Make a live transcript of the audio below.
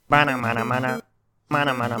Mana mana mana.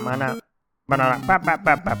 Mana mana mana.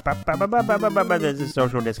 This is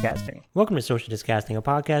Social Disgusting. Welcome to Social Disgusting, a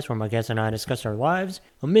podcast where my guests and I discuss our lives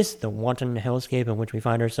amidst the wanton hellscape in which we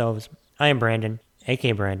find ourselves. I am Brandon,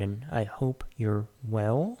 aka Brandon. I hope you're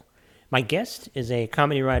well. My guest is a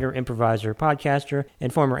comedy writer, improviser, podcaster,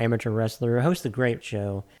 and former amateur wrestler who hosts the great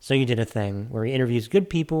show, So You Did a Thing, where he interviews good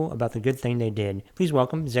people about the good thing they did. Please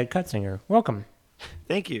welcome Zed Kutzinger. Welcome.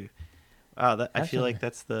 Thank you. Wow, I feel like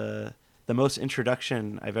that's the most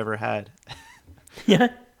introduction I've ever had. Yeah.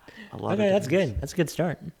 I love Okay, it. that's good. That's a good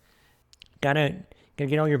start. Gotta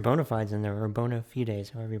get all your bona fides in there, or bona fides,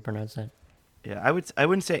 however you pronounce that. Yeah, I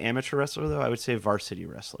wouldn't say amateur wrestler though. I would say varsity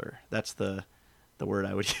wrestler. That's the word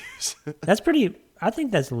I would use. That's pretty. I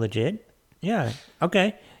think that's legit. Yeah.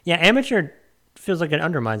 Okay. Yeah. Amateur feels like it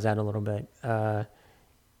undermines that a little bit.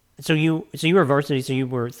 So you were varsity. So you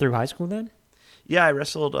were through high school then? Yeah, I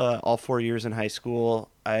wrestled all 4 years in high school.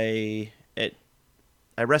 I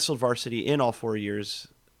wrestled varsity in all 4 years.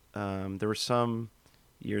 There were some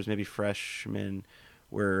years, maybe freshman,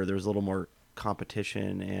 where there was a little more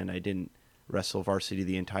competition, and I didn't wrestle varsity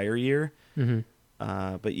the entire year.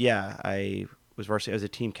 Mm-hmm. But yeah, I was varsity. I was a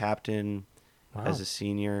team captain as a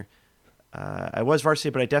senior. I was varsity,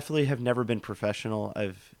 but I definitely have never been professional.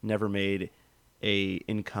 I've never made a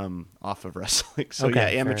income off of wrestling. So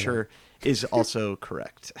Okay, yeah, amateur is also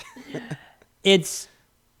correct. It's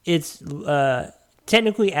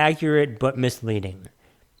technically accurate but misleading,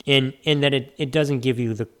 in that it doesn't give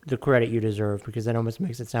you the credit you deserve, because that almost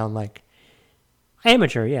makes it sound like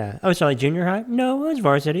amateur. Yeah. Oh, so like junior high? No, it was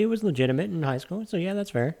varsity. It was legitimate in high school. So yeah, that's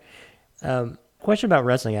fair. Question about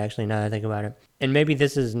wrestling, actually, now that I think about it. And maybe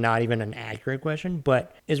this is not even an accurate question,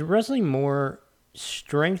 but is wrestling more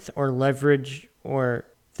strength or leverage, or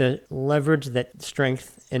the leverage that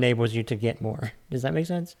strength enables you to get more? Does that make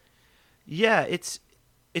sense? Yeah, it's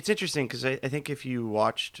interesting because I think if you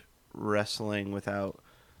watched wrestling without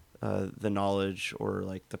the knowledge or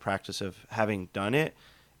like the practice of having done it,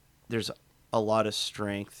 there's a lot of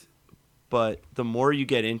strength. But the more you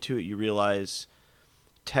get into it, you realize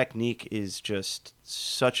technique is just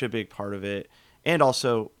such a big part of it. And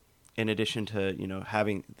also, in addition to,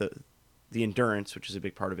 having the endurance, which is a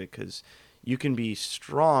big part of it, because you can be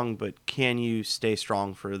strong, but can you stay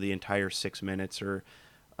strong for the entire 6 minutes, or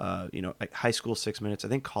like high school 6 minutes? I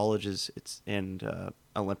think college and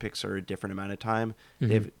Olympics are a different amount of time. Mm-hmm.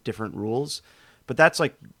 They have different rules, but that's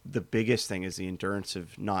like the biggest thing is the endurance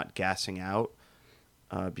of not gassing out,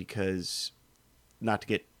 because not to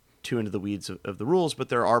get too into the weeds of the rules, but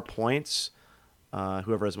there are points.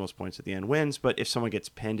 Whoever has the most points at the end wins. But if someone gets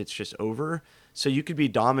pinned, it's just over. So you could be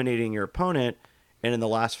dominating your opponent, and in the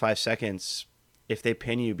last 5 seconds, if they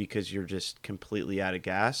pin you because you're just completely out of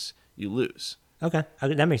gas, you lose. Okay,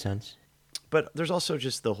 that makes sense. But there's also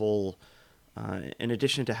just the whole, in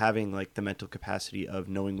addition to having like the mental capacity of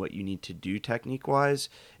knowing what you need to do technique-wise,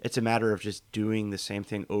 it's a matter of just doing the same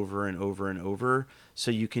thing over and over and over,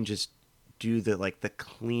 so you can just do the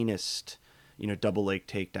cleanest, double leg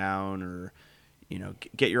takedown, or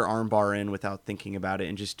get your arm bar in without thinking about it,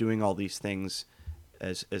 and just doing all these things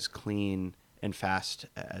as clean and fast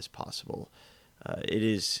as possible.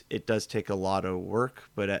 It does take a lot of work,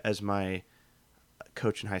 but as my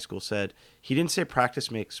coach in high school said, he didn't say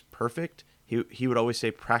practice makes perfect. He would always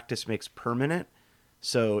say practice makes permanent.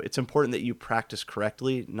 So it's important that you practice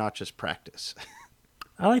correctly, not just practice.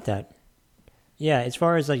 I like that. Yeah, as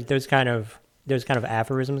far as like those kind of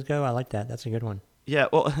aphorisms go, I like that. That's a good one. Yeah,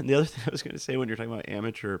 well, the other thing I was going to say when you're talking about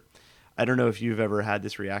amateur, I don't know if you've ever had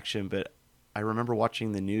this reaction, but I remember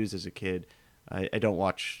watching the news as a kid. I don't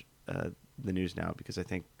watch the news now because I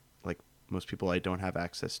think, like most people, I don't have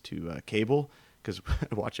access to cable because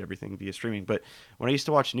I watch everything via streaming. But when I used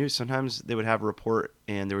to watch news, sometimes they would have a report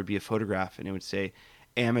and there would be a photograph and it would say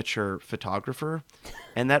amateur photographer.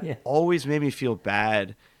 And that always made me feel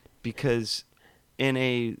bad because in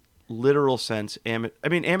a literal sense,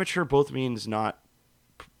 amateur both means not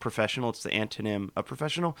professional. It's the antonym of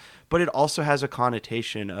professional, but it also has a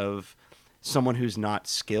connotation of someone who's not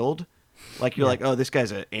skilled. Like you're like, oh, this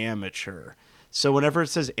guy's an amateur. So whenever it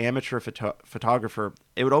says amateur photographer,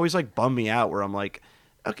 it would always like bum me out, where I'm like,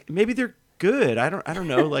 okay, maybe they're good. I don't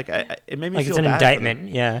know. Like it made me like feel it's an bad indictment.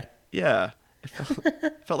 Yeah. Yeah.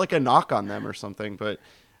 It felt like a knock on them or something. But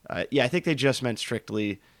I think they just meant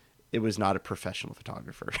strictly it was not a professional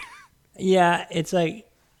photographer. Yeah, it's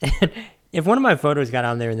like if one of my photos got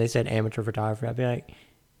on there and they said amateur photographer, I'd be like,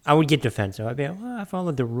 I would get defensive. I'd be like, well, I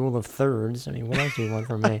followed the rule of thirds. I mean, what else do you want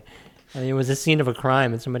from me? I mean, it was a scene of a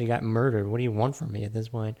crime and somebody got murdered. What do you want from me at this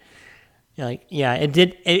point? Like, yeah, it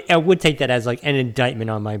did. I would take that as like an indictment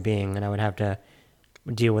on my being, and I would have to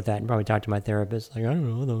deal with that and probably talk to my therapist. Like, I don't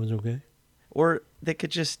know, that was okay. Or they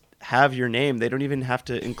could just have your name. They don't even have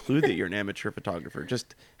to include that you're an amateur photographer.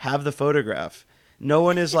 Just have the photograph. No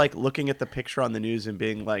one is like looking at the picture on the news and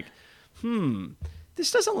being like,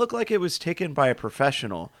 this doesn't look like it was taken by a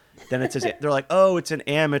professional. Then it says, they're like, oh, it's an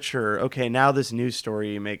amateur. Okay, now this news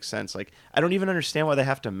story makes sense. Like, I don't even understand why they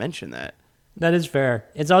have to mention that. That is fair.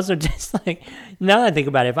 It's also just like, now that I think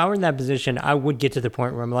about it, if I were in that position, I would get to the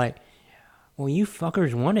point where I'm like, well, you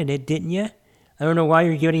fuckers wanted it, didn't you? I don't know why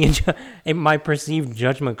you're getting my perceived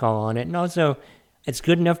judgment call on it. And also, it's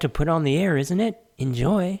good enough to put on the air, isn't it?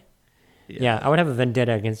 Enjoy. Yeah, I would have a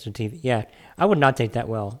vendetta against the TV. Yeah, I would not take that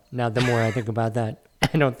well. Now, the more I think about that,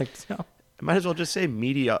 I don't think so. I might as well just say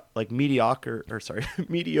mediocre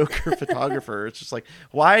photographer. It's just like,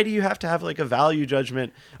 why do you have to have like a value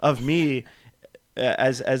judgment of me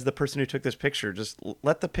as the person who took this picture? Just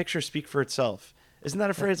let the picture speak for itself. Isn't that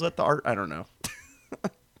a phrase? Let the art. I don't know.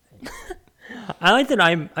 I like that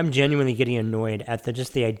I'm genuinely getting annoyed at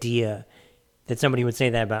the idea that somebody would say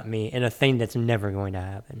that about me in a thing that's never going to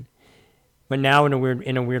happen. But now in a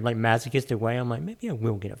weird like masochistic way, I'm like, maybe I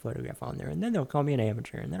will get a photograph on there, and then they'll call me an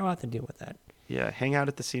amateur, and then I'll have to deal with that. Yeah, hang out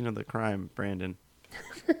at the scene of the crime, Brandon.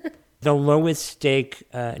 The lowest stake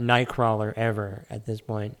Nightcrawler ever at this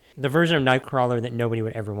point. The version of Nightcrawler that nobody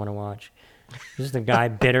would ever want to watch. Just a guy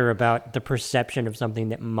bitter about the perception of something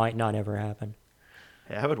that might not ever happen.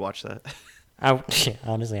 Hey, I would watch that.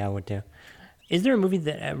 Honestly, I would too. Is there a movie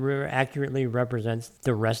that accurately represents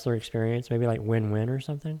the wrestler experience? Maybe like Win-Win or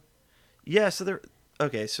something? Yeah, so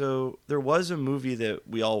there was a movie that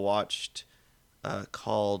we all watched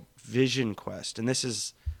called Vision Quest, and this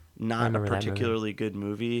is not a particularly good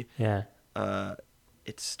movie. Yeah.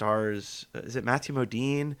 It stars, is it Matthew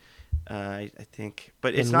Modine? I think,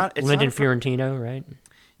 but it's and not. It's Lyndon not Fiorentino, right?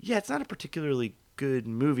 Yeah, it's not a particularly good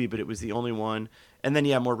movie, but it was the only one. And then,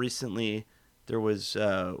 yeah, more recently, there was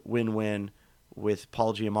Win-Win with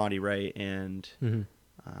Paul Giamatti, right? And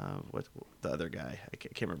what the other guy? I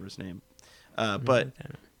can't remember his name. But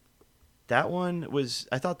that one was,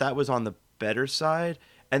 I thought that was on the better side.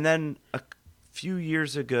 And then a few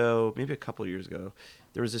years ago, maybe a couple of years ago,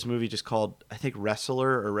 there was this movie just called, I think,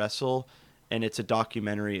 Wrestler or Wrestle. And it's a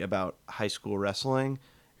documentary about high school wrestling.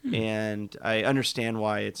 And I understand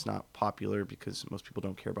why it's not popular because most people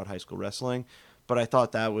don't care about high school wrestling. But I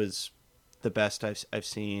thought that was the best I've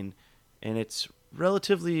seen. And it's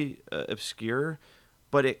relatively obscure.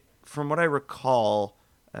 But from what I recall,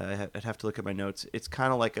 I'd have to look at my notes. It's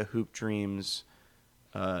kind of like a Hoop Dreams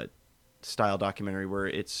style documentary where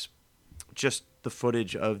it's just the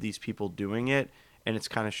footage of these people doing it. And it's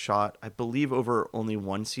kind of shot, I believe, over only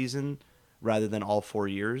one season rather than all 4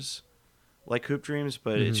 years like Hoop Dreams.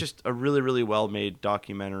 But it's just a really, really well-made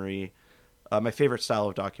documentary. My favorite style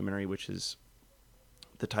of documentary, which is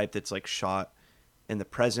the type that's like shot in the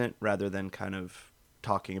present rather than kind of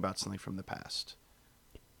talking about something from the past.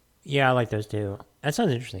 Yeah, I like those too. That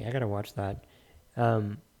sounds interesting. I gotta watch that.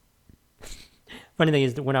 Funny thing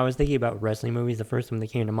is that when I was thinking about wrestling movies, the first one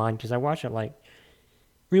that came to mind, because I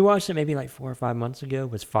rewatched it maybe like 4 or 5 months ago,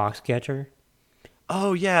 was Foxcatcher.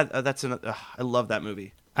 Oh yeah, that's I love that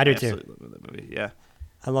movie. I do I too. absolutely love that movie. Yeah.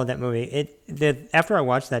 I love that movie. After I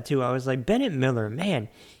watched that too, I was like, Bennett Miller, man,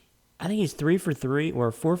 I think he's 3 for 3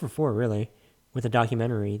 or 4 for 4 really, with a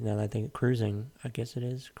documentary that I think Cruising, I guess it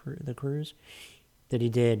is the Cruise that he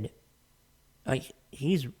did. Like,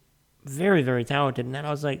 he's very, very talented. And then I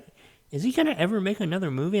was like, is he gonna ever make another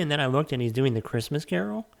movie? And then I looked and he's doing The Christmas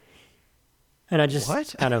Carol. And I just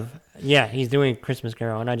he's doing Christmas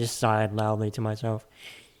Carol, and I just sighed loudly to myself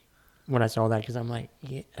when I saw that, because I'm like,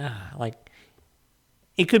 it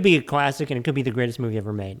could be a classic and it could be the greatest movie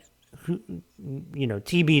ever made.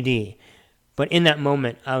 TBD. But in that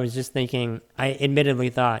moment, I was just thinking, I admittedly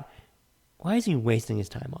thought, why is he wasting his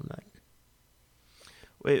time on that?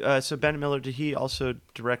 Wait, so Bennett Miller, did he also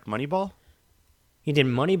direct Moneyball? He did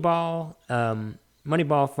Moneyball,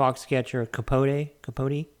 Foxcatcher,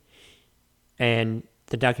 Capote, and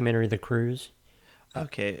the documentary The Cruise.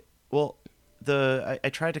 Okay. Well, I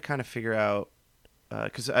tried to kind of figure out,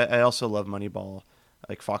 because I also love Moneyball.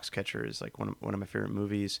 Like, Foxcatcher is like one of my favorite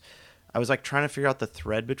movies. I was like trying to figure out the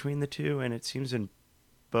thread between the two, and it seems in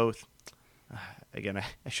both. Again,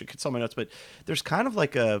 I should consult my notes, but there's kind of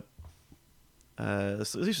like at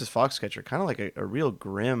least with Foxcatcher, kind of like a real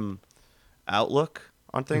grim outlook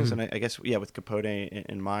on things. And I guess, yeah, with Capote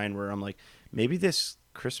in mind, where I'm like, maybe this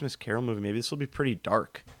Christmas Carol movie, maybe this will be pretty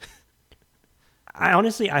dark. I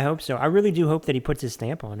hope so. I really do hope that he puts his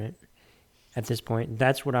stamp on it at this point.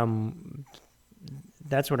 That's what I'm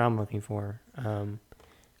looking for.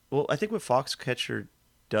 Well, I think with Foxcatcher,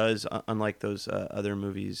 does, unlike those other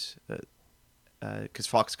movies, because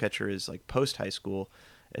Foxcatcher is like post high school.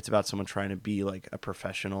 It's about someone trying to be like a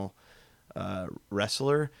professional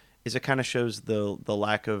wrestler. Is it kind of shows the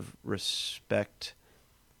lack of respect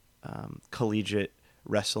collegiate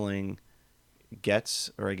wrestling gets,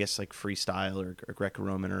 or I guess like freestyle or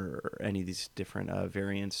Greco-Roman or any of these different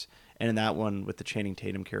variants. And in that one with the Channing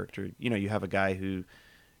Tatum character, you have a guy who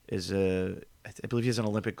is I believe he's an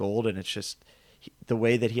Olympic gold, and it's just the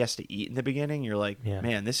way that he has to eat in the beginning. You're like,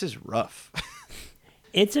 man, this is rough.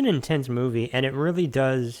 It's an intense movie, and it really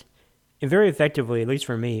does, it very effectively, at least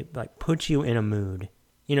for me, like put you in a mood.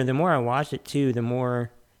 The more I watched it too, the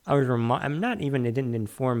more I was it didn't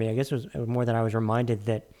inform me. I guess it was more that I was reminded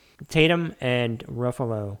that Tatum and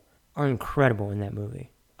Ruffalo are incredible in that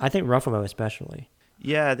movie. I think Ruffalo especially.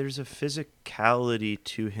 Yeah, there's a physicality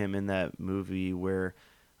to him in that movie where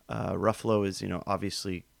Ruffalo is,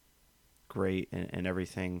 obviously great and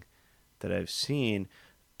everything that I've seen,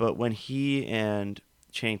 but when he and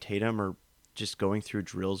Channing Tatum are just going through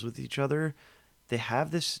drills with each other, they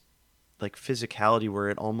have this like physicality where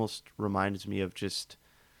it almost reminds me of just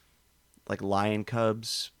like lion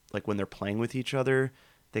cubs, like when they're playing with each other.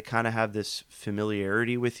 They kind of have this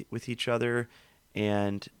familiarity with each other,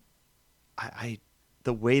 and I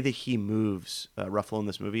the way that he moves, Ruffalo in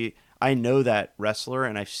this movie, I know that wrestler,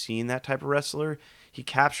 and I've seen that type of wrestler. He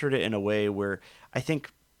captured it in a way where I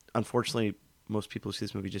think, unfortunately, most people who see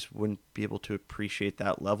this movie just wouldn't be able to appreciate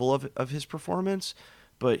that level of his performance.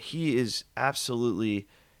 But he is absolutely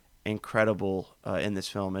incredible in this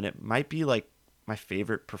film, and it might be like my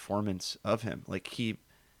favorite performance of him. Like he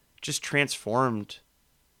just transformed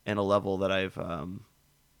in a level that I've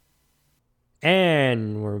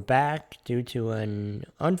And we're back due to an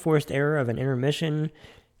unforced error of an intermission.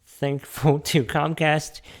 Thankful to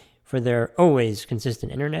Comcast for their always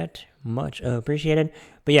consistent internet. Much appreciated.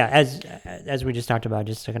 But yeah, as we just talked about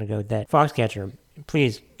just a second ago, that Foxcatcher,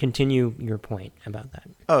 please continue your point about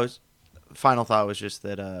that. Final thought was just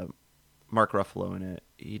that Mark Ruffalo in it,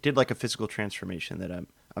 he did like a physical transformation that I'm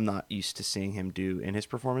not used to seeing him do in his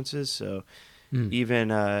performances. So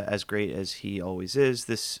even as great as he always is,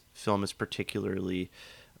 this film is particularly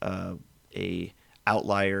a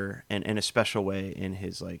outlier and in a special way in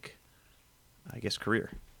his, like, I guess,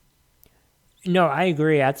 career. No, I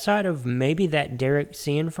agree. Outside of maybe that Derek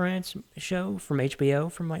Cianfrance show from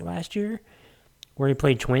HBO from like last year, where he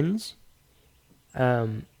played twins,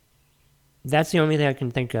 that's the only thing I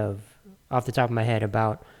can think of off the top of my head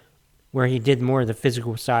about where he did more of the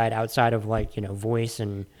physical side outside of like, voice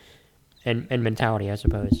and mentality, I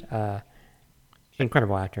suppose.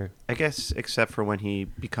 Incredible actor. I guess except for when he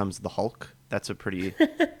becomes the Hulk. That's a pretty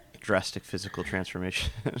drastic physical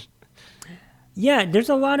transformation. Yeah, there's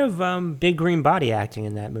a lot of big green body acting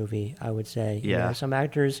in that movie, I would say. Yeah. Some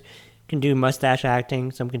actors can do mustache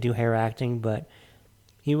acting, some can do hair acting, but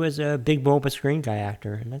he was a big bulbous green guy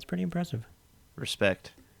actor, and that's pretty impressive.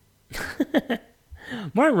 Respect.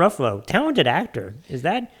 Martin Ruffalo, talented actor. Is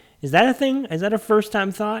that a thing? Is that a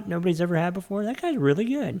first-time thought nobody's ever had before? That guy's really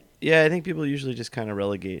good. Yeah, I think people usually just kind of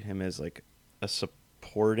relegate him as like a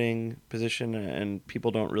supporting position, and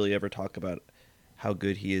people don't really ever talk about how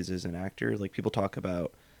good he is as an actor. Like, people talk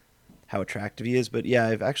about how attractive he is, but yeah,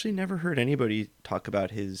 I've actually never heard anybody talk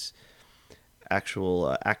about his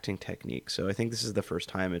actual acting technique. So I think this is the first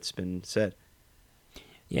time it's been said.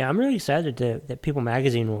 Yeah, I'm really excited that People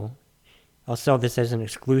Magazine I'll sell this as an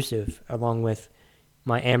exclusive along with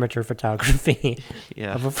my amateur photography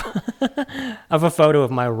Yeah. of a photo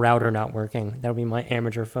of my router not working. That'll be my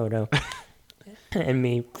amateur photo. And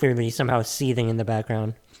me clearly somehow seething in the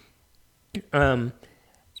background.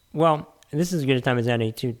 Well, this is as good a time as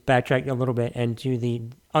any to backtrack a little bit and to the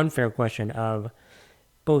unfair question of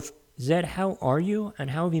both, Zed, how are you and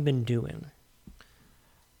how have you been doing?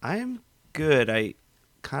 I'm good. I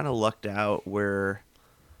kind of lucked out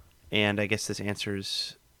and I guess this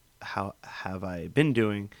answers how have I been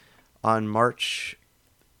doing. On March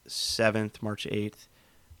 7th, March 8th,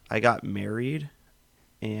 I got married,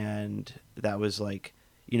 and that was like,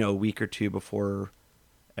 a week or two before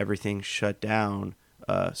everything shut down.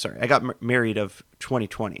 I got married of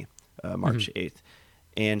 2020, March 8th.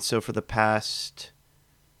 And so for the past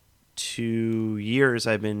 2 years,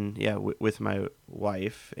 I've been, with my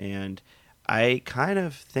wife, and I kind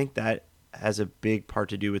of think that has a big part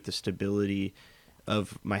to do with the stability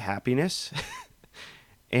of my happiness.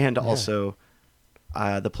 And also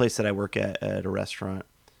the place that I work at a restaurant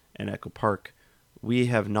in Echo Park, we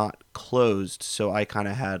have not closed. So I kind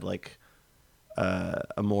of had like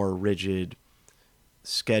a more rigid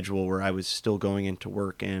schedule where I was still going into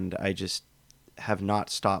work, and I just have not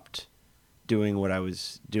stopped doing what I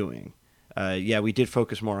was doing. Yeah, we did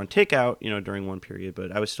focus more on takeout, during one period,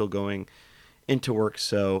 but I was still going into work,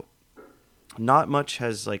 so not much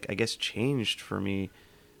has, like, I guess, changed for me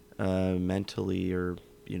mentally, or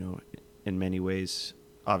in many ways.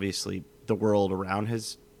 Obviously, the world around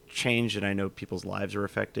has changed, and I know people's lives are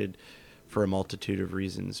affected for a multitude of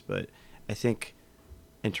reasons, but I think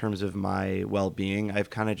in terms of my well-being, I've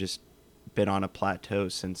kind of just been on a plateau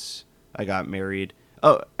since I got married.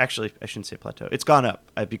 Oh, actually, I shouldn't say plateau. It's gone up.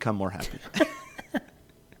 I've become more happy.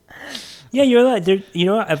 Yeah, you're right.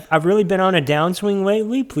 I've really been on a downswing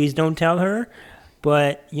lately. Please don't tell her.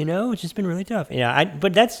 But, it's just been really tough. Yeah,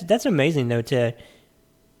 but that's amazing, though, to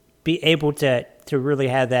be able to really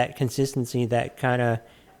have that consistency, that kind of,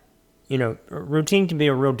 routine can be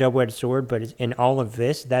a real double-edged sword, but in all of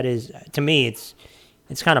this, that is, to me, it's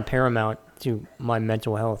kind of paramount to my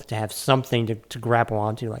mental health to have something to grapple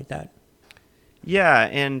onto like that. Yeah,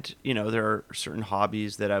 and, there are certain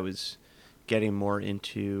hobbies that I was getting more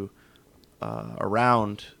into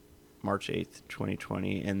around March 8th,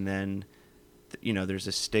 2020, and then, there's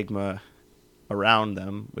a stigma around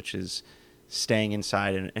them, which is staying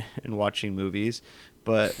inside and watching movies.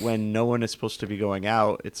 But when no one is supposed to be going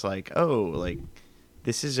out, it's like, oh, like,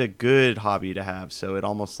 this is a good hobby to have. So it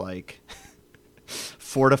almost, like,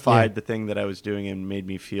 fortified the thing that I was doing and made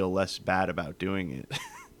me feel less bad about doing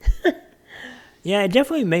it. Yeah, it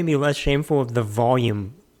definitely made me less shameful of the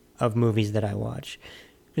volume of movies that I watch.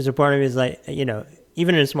 Because a part of it is like,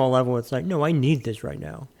 even at a small level, it's like, no, I need this right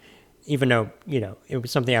now. Even though, it was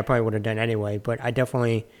something I probably would have done anyway. But I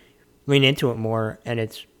definitely lean into it more, and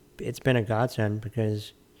it's been a godsend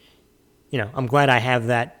because, I'm glad I have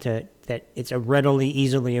that it's a readily,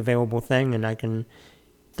 easily available thing, and I can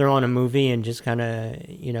throw on a movie and just kind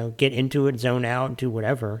of, get into it, zone out, do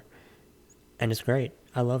whatever. And it's great.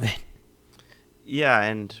 I love it. Yeah,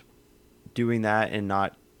 and doing that and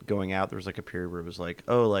not going out, there was like a period where it was like,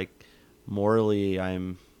 oh, like, morally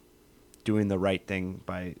I'm doing the right thing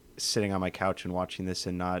by sitting on my couch and watching this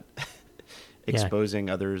and not exposing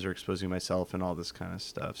others or exposing myself and all this kind of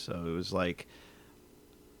stuff. So it was like,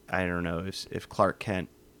 I don't know, if Clark Kent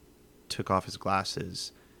took off his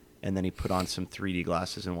glasses and then he put on some 3D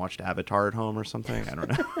glasses and watched Avatar at home or something, I don't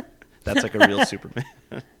know. That's like a real Superman.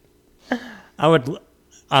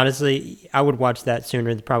 Honestly, I would watch that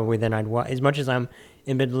sooner probably than I'd watch. As much as I'm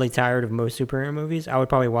admittedly tired of most superhero movies, I would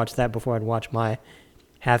probably watch that before I'd watch my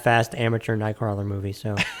half-assed amateur Nightcrawler movie.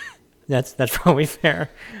 So that's probably fair.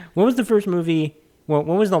 What was the first movie? Well,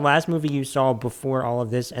 what was the last movie you saw before all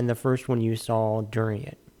of this, and the first one you saw during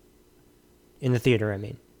it? In the theater, I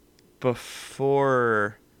mean.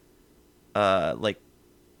 Before,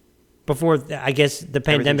 Before, I guess, the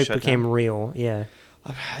pandemic became real. Yeah.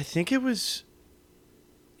 I think it was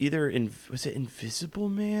either was it Invisible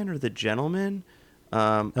Man or The Gentleman?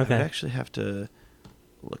 Okay. I would actually have to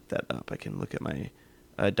look that up. I can look at my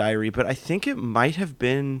diary, but I think it might have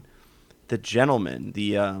been The Gentleman.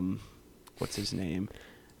 The what's his name?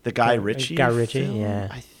 The Guy Ritchie. Guy Ritchie, film? yeah.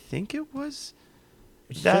 I think it was.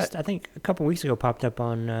 Just, I think a couple weeks ago popped up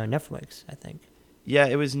on Netflix, I think. Yeah,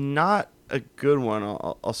 it was not a good one.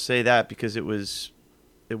 I'll say that because it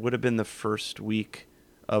would have been the first week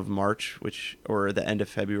of March, or the end of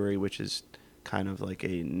February, which is kind of like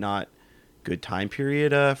a not good time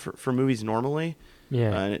period for movies normally.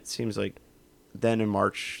 Yeah. And it seems like then in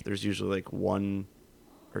March there's usually like one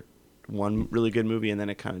really good movie, and then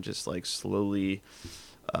it kind of just like slowly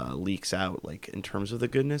leaks out, like, in terms of the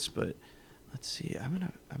goodness. But let's see,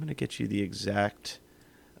 I'm gonna get you the exact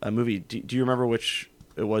movie. Do you remember which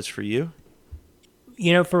it was for you?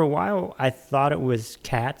 For a while I thought it was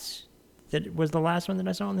Cats that was the last one that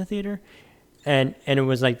I saw in the theater, and it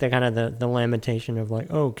was like the kind of the lamentation of like,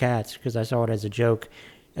 oh, Cats, because I saw it as a joke,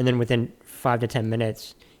 and then within 5 to 10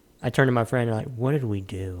 minutes I turned to my friend and like, what did we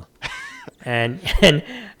do? and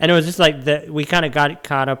it was just like we kind of got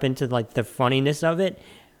caught up into like the funniness of it,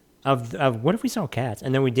 of what if we saw Cats,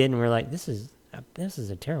 and then we did, and we were like, this is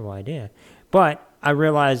a terrible idea. But I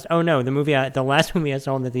realized, oh no, the last movie I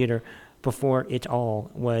saw in the theater before it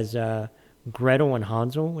all was Gretel and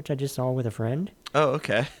Hansel, which I just saw with a friend. Oh,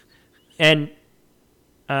 okay. And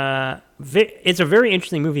it's a very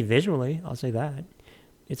interesting movie visually, I'll say that.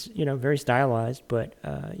 It's, very stylized, but,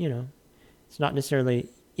 it's not necessarily,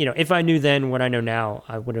 if I knew then what I know now,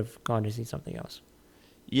 I would have gone to see something else.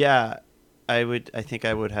 Yeah, I think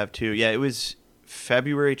I would have too. Yeah, it was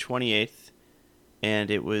February 28th,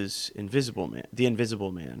 and it was The Invisible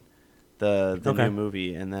Man, the new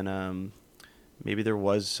movie. And then maybe there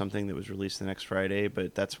was something that was released the next Friday,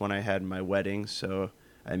 but that's when I had my wedding, so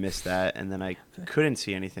I missed that. And then I couldn't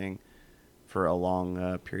see anything for a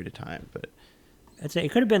long period of time. But I'd say it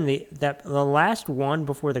could have been the last one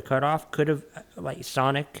before the cutoff. Could have like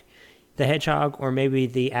Sonic the Hedgehog, or maybe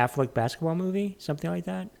the Affleck basketball movie, something like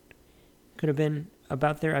that. Could have been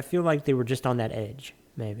about there. I feel like they were just on that edge,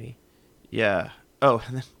 maybe. Yeah. Oh,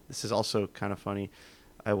 and then this is also kind of funny.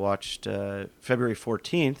 I watched February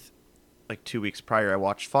 14th, like 2 weeks prior. I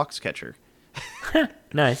watched Foxcatcher.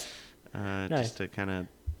 Nice. Just Nice. to kind of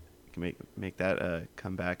make that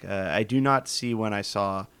come back. I do not see when I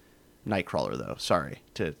saw Nightcrawler though. Sorry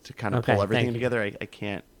to kind of Okay, pull everything thank you. together. I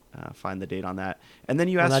can't find the date on that. And then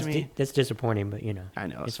you Well, asked me. that's disappointing, but you know. I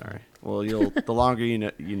know. it's Sorry. fine. Well, the longer you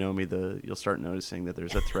know me, you'll start noticing that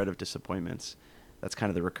there's a thread of disappointments. That's kind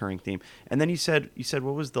of the recurring theme. And then you said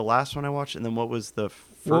what was the last one I watched, and then what was the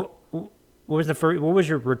first? What was the first? What was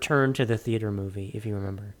your return to the theater movie, if you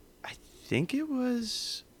remember? I think it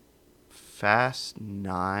was Fast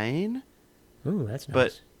 9. Ooh, that's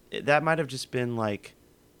nice. But that might have just been like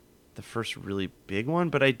the first really big one.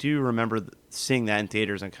 But I do remember seeing that in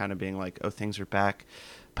theaters and kind of being like, oh, things are back.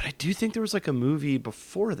 But I do think there was like a movie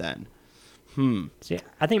before then. See,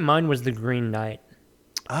 I think mine was The Green Knight,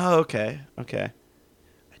 Oh, okay.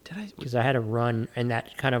 because I had a run in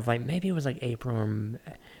that kind of like, maybe it was like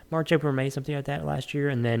March, April, May, something like that last year,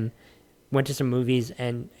 and then went to some movies,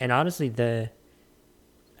 and honestly,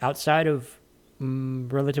 outside of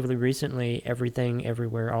relatively recently, Everything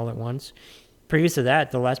Everywhere All at Once. Previous to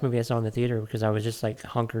that, the last movie I saw in the theater, because I was just like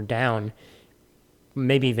hunkered down,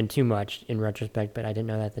 maybe even too much in retrospect, but I didn't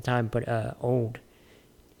know that at the time. But Old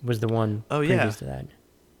was the one Oh, previous yeah. to that.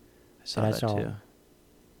 I saw That I that saw. too.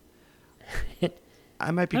 I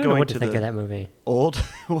might be I don't know going what to to think the of that movie. Old.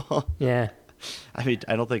 Well, Yeah. I mean,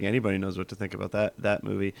 I don't think anybody knows what to think about that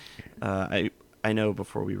movie. I know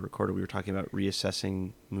before we recorded, we were talking about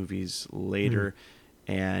reassessing movies later,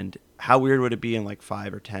 and how weird would it be in like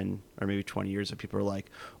 5 or 10 or maybe 20 years if people are like,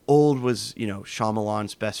 Old was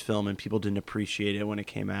Shyamalan's best film and people didn't appreciate it when it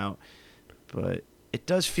came out, but it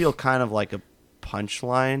does feel kind of like a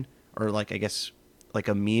punchline, or like I guess like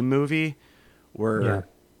a meme movie where Yeah.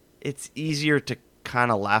 it's easier to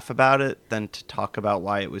kind of laugh about it than to talk about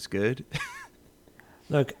why it was good.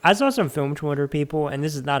 Look, I saw some film Twitter people, and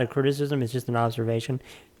this is not a criticism, it's just an observation,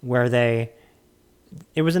 where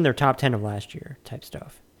it was in their top 10 of last year type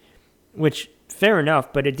stuff. Which, fair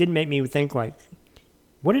enough, but it did make me think, like,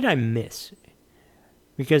 what did I miss?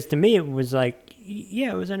 Because to me, it was like,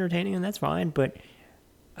 yeah, it was entertaining, and that's fine, but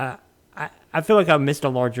I feel like I missed a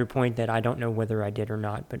larger point that I don't know whether I did or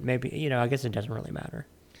not, but maybe, I guess it doesn't really matter.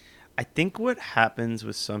 I think what happens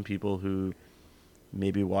with some people who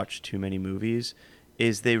maybe watch too many movies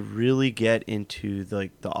is they really get into the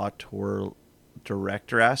auteur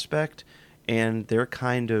director aspect, and their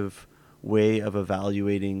kind of way of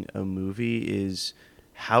evaluating a movie is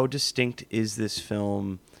how distinct is this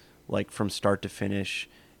film, like from start to finish,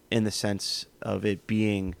 in the sense of it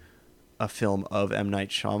being a film of M. Night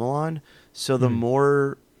Shyamalan. So the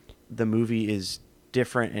more the movie is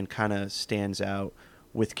different and kind of stands out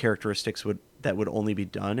with characteristics that would only be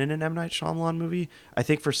done in an M. Night Shyamalan movie, I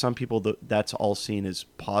think for some people that's all seen as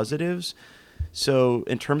positives. So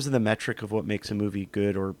in terms of the metric of what makes a movie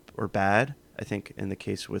good or bad, I think in the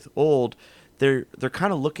case with Old, they're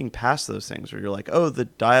kind of looking past those things where you're like, oh, the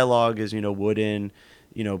dialogue is, wooden,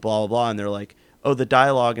 blah, blah, blah. And they're like, oh, the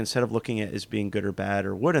dialogue, instead of looking at it as being good or bad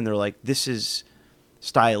or wooden, they're like, this is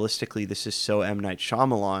stylistically, this is so M. Night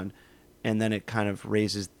Shyamalan. And then it kind of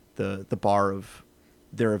raises the bar of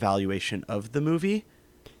their evaluation of the movie,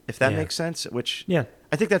 if that Yeah. makes sense, which Yeah.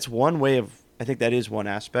 I think that's I think that is one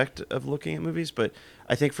aspect of looking at movies, but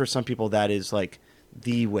I think for some people that is like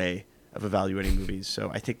the way of evaluating movies.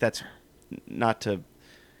 So I think that's not to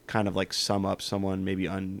kind of like sum up someone maybe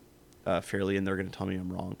unfairly, and they're going to tell me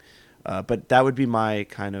I'm wrong. But that would be my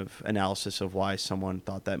kind of analysis of why someone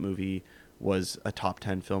thought that movie was a top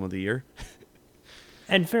 10 film of the year.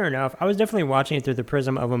 And fair enough. I was definitely watching it through the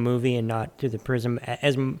prism of a movie and not through the prism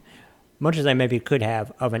as much as I maybe could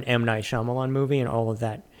have of an M. Night Shyamalan movie, and all of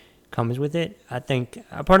that comes with it. I think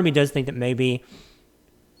a part of me does think that maybe,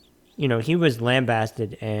 he was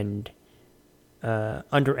lambasted and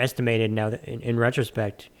underestimated now that in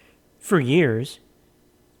retrospect for years,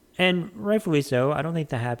 and rightfully so. I don't think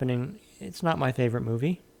The Happening, it's not my favorite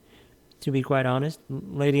movie, to be quite honest.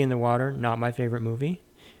 Lady in the Water, not my favorite movie.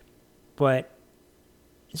 But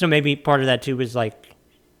so maybe part of that too is like,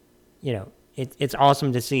 it's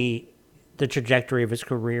awesome to see the trajectory of his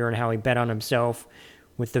career and how he bet on himself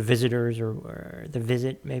with The Visitors or The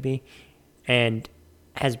Visit maybe, and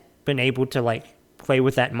has been able to like play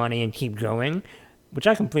with that money and keep going, which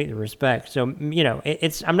I completely respect. So,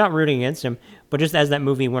 I'm not rooting against him, but just as that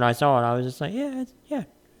movie, when I saw it, I was just like, yeah, it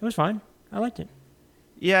was fine. I liked it.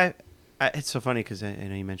 Yeah, it's so funny because I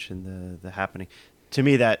know you mentioned the Happening. To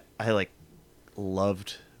me, that I like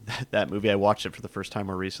loved that movie. I watched it for the first time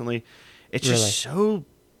more recently. It's Really? just so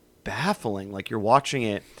baffling. Like you're watching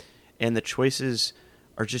it, and the choices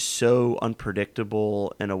are just so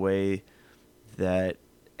unpredictable in a way that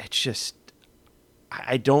it's just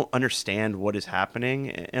I don't understand what is happening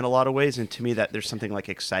in a lot of ways. And to me, that there's something like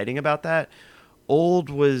exciting about that. Old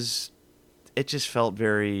was it just felt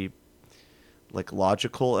very like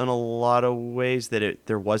logical in a lot of ways that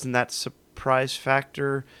there wasn't that surprise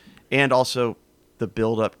factor, and also the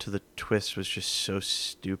build up to the twist was just so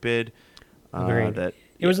stupid Agreed. that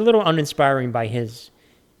It was a little uninspiring by his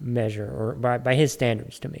measure or by his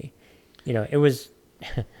standards to me. It was,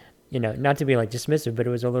 not to be like dismissive, but it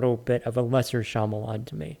was a little bit of a lesser Shyamalan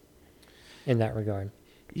to me in that regard.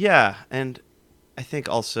 yeah. And I think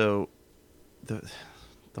also the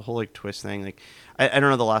whole like twist thing, like I don't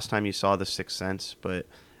know the last time you saw The Sixth Sense, but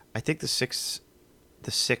I think the Sixth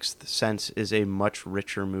Sense is a much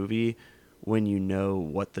richer movie when you know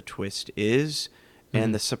what the twist is,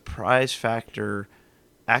 and the surprise factor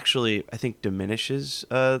actually I think diminishes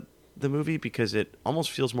the movie because it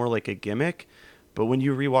almost feels more like a gimmick. But when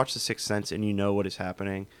you rewatch The Sixth Sense and you know what is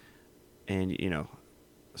happening, and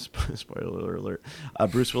spoiler alert,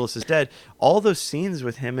 Bruce Willis is dead. All those scenes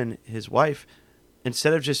with him and his wife,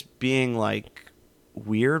 instead of just being like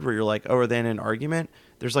weird, where you're like, oh, are they in an argument?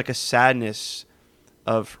 There's like a sadness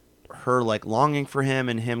of her like longing for him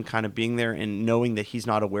and him kind of being there and knowing that he's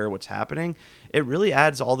not aware of what's happening. It really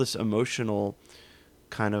adds all this emotional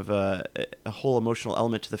kind of a whole emotional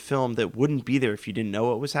element to the film that wouldn't be there if you didn't know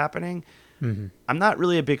what was happening. Mm-hmm. I'm not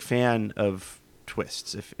really a big fan of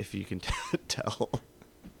twists, if you can tell.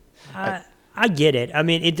 I get it. I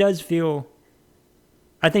mean, it does feel.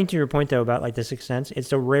 I think to your point though about like The Sixth Sense,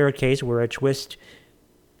 it's a rare case where a twist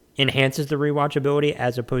enhances the rewatchability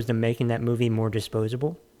as opposed to making that movie more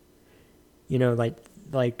disposable.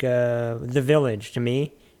 Like The Village to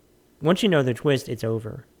me. Once you know the twist, it's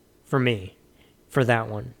over for me. For that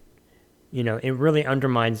one, it really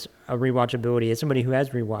undermines a rewatchability as somebody who has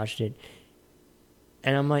rewatched it.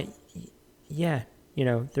 And I'm like, yeah,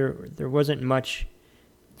 there wasn't much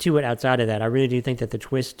to it outside of that. I really do think that the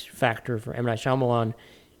twist factor for M. Night Shyamalan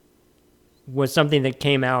was something that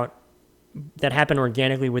came out, that happened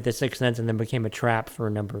organically with The Sixth Sense and then became a trap for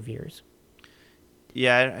a number of years.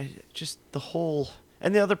 Yeah, just the whole...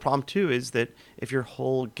 And the other problem, too, is that if your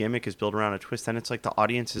whole gimmick is built around a twist, then it's like the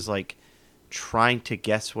audience is like trying to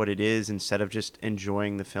guess what it is instead of just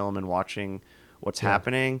enjoying the film and watching what's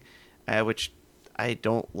happening, which I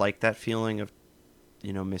don't like that feeling of,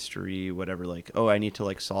 mystery, whatever, like, oh, I need to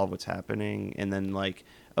like solve what's happening, and then like,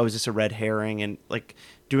 oh, is this a red herring, and like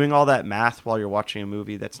doing all that math while you're watching a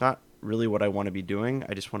movie. That's not really what I want to be doing.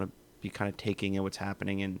 I just want to be kind of taking in what's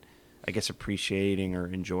happening and I guess appreciating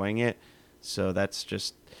or enjoying it. So that's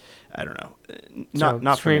just, I don't know,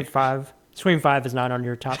 not Scream 5. Scream 5 is not on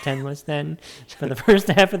your top 10 list then for the first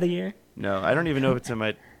half of the year? No, I don't even know if it's in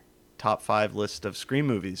my top 5 list of Scream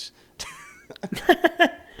movies.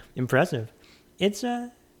 Impressive. It's,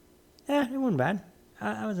 it wasn't bad.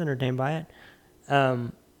 I was entertained by it.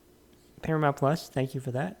 Paramount Plus, thank you for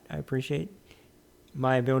that. I appreciate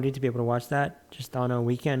my ability to be able to watch that just on a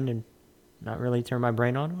weekend and not really turn my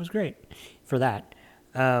brain on. It was great for that.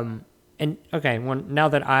 And okay, now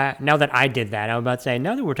that I did that, I was about to say,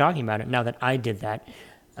 now that we're talking about it, now that I did that,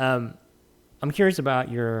 I'm curious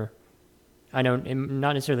about your, I know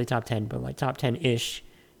not necessarily top 10, but like top 10-ish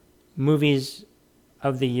movies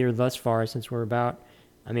of the year thus far, since we're about,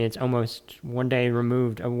 it's almost one day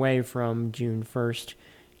removed away from June 1st,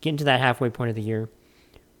 getting to that halfway point of the year.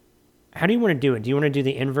 How do you want to do it? Do you want to do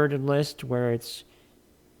the inverted list where it's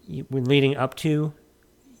we're leading up to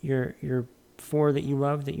your 4 that you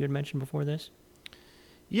love that you had mentioned before this?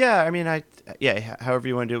 Yeah, however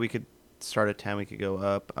you want to do it. We could start at 10, we could go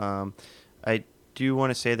up. I do want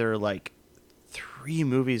to say there are like 3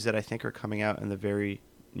 movies that I think are coming out in the very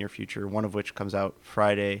near future, one of which comes out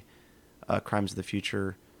Friday, Crimes of the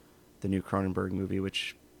Future, the new Cronenberg movie,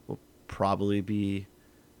 which will probably be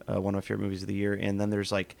one of my favorite movies of the year. And then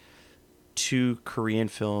there's like 2 Korean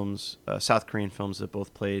films, South Korean films that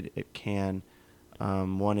both played at Cannes.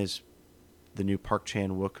 One is the new Park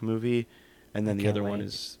Chan-wook movie, and then the other one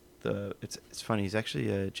is it's funny, he's actually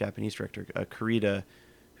a Japanese director, Kurita,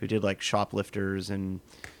 who did like Shoplifters and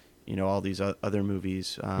all these other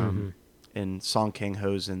movies, and Song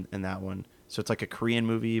Kang-ho's in that one. So it's like a Korean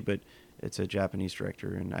movie, but it's a Japanese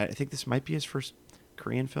director, and I think this might be his first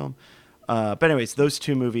Korean film. But anyways, those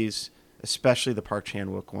 2 movies, especially the Park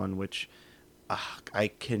Chan-wook one, which I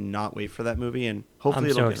cannot wait for that movie, and hopefully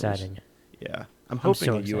I'm it'll so get excited. Yeah. I'm hoping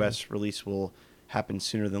so a excited. U.S. release will happen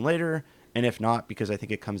sooner than later, and if not, because I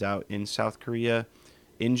think it comes out in South Korea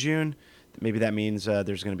in June, maybe that means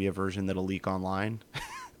there's going to be a version that'll leak online.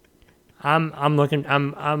 I'm looking.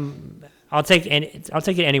 I'll take I'll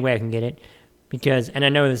take it any way I can get it, because and I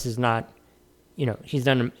know this is not, he's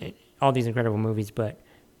done all these incredible movies, but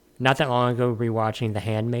not that long ago rewatching The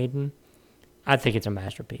Handmaiden, I think it's a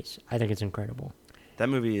masterpiece. I think it's incredible. That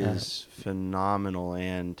movie is phenomenal,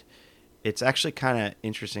 and it's actually kind of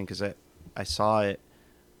interesting because I saw it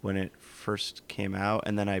when it first came out,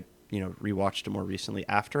 and then I rewatched it more recently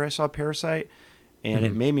after I saw Parasite, and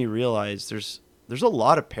it made me realize there's a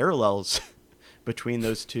lot of parallels between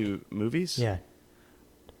those two movies. Yeah,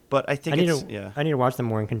 But I think I need to watch them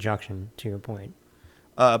more in conjunction. To your point.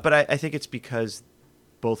 But I think it's because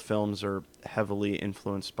both films are heavily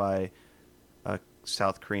influenced by a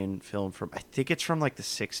South Korean film from, I think it's from like the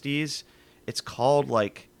 60s. It's called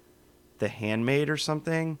like The Handmaid or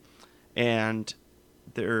something. And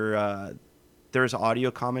there's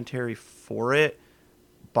audio commentary for it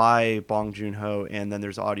by Bong Joon-ho, and then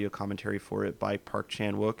there's audio commentary for it by Park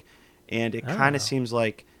Chan-wook. And it kind of seems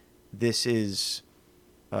like this is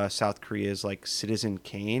South Korea's like Citizen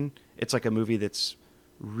Kane. It's like a movie that's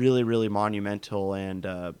really, really monumental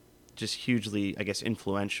and just hugely, I guess,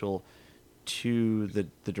 influential to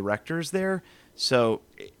the directors there. So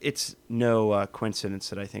it's no coincidence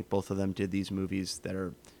that I think both of them did these movies that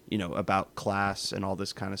are, about class and all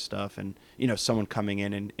this kind of stuff. And, someone coming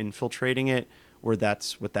in and infiltrating it, where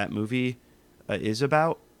that's what that movie is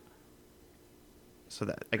about. So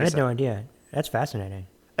that I guess had no idea. That's fascinating.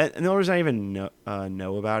 And the only reason I even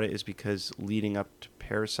know about it is because leading up to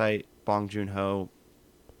Parasite, Bong Joon-ho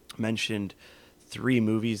mentioned 3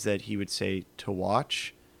 movies that he would say to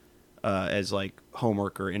watch as like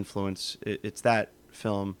homework or influence. It's that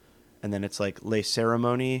film, and then it's like Les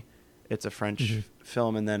Cérémonies. It's a French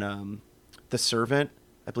film, and then The Servant,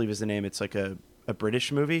 I believe is the name. It's like a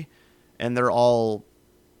British movie, and they're all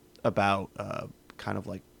about kind of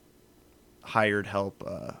like hired help.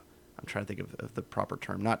 I'm trying to think of the proper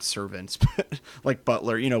term, not servants, but like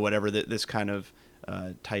butler, whatever, this kind of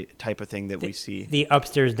type of thing that we see. The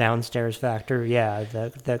upstairs downstairs factor, yeah,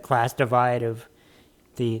 the class divide of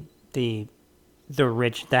the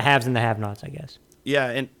rich, the haves and the have-nots, I guess. Yeah,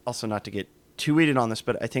 and also not to get too weighted on this,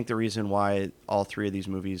 but I think the reason why all 3 of these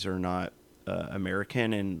movies are not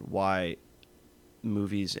American, and why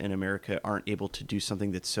movies in America aren't able to do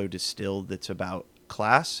something that's so distilled that's about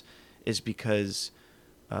class, is because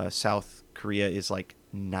South Korea is like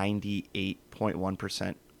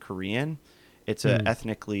 98.1% Korean. It's a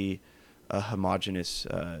ethnically homogenous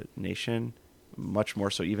nation, much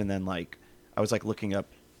more so even than like, I was like looking up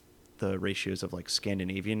the ratios of like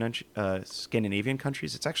Scandinavian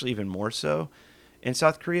countries. It's actually even more so in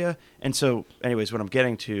South Korea. And so anyways, what I'm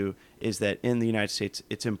getting to is that in the United States,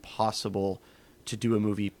 it's impossible to do a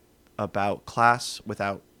movie about class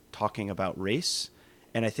without talking about race.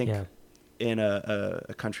 And I think in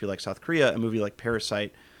a country like South Korea, a movie like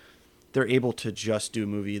Parasite, they're able to just do a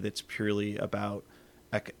movie that's purely about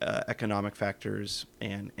economic factors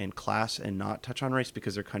and class, and not touch on race,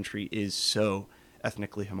 because their country is so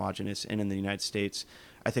ethnically homogenous. And in the United States,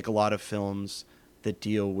 I think a lot of films that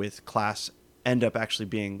deal with class end up actually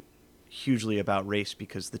being hugely about race,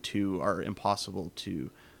 because the two are impossible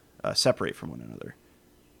to separate from one another.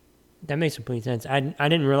 That makes complete sense. I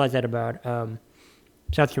didn't realize that about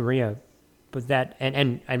South Korea, but that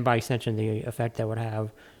and by extension the effect that would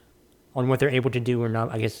have on what they're able to do or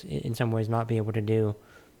not, I guess in some ways not be able to do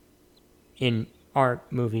in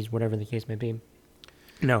art, movies, whatever the case may be.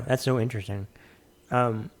 No, that's so interesting.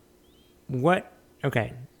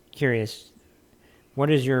 Okay, curious.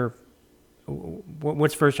 What's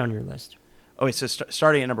first on your list? Oh, wait, so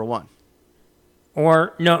starting at number 1.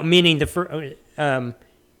 Or no, meaning the first.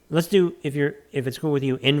 Let's do, if it's cool with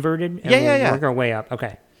you, inverted. And Yeah. Work our way up.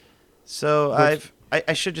 Okay. So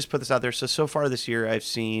I should just put this out there. So far this year, I've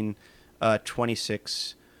seen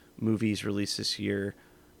 26 movies released this year,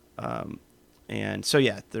 and so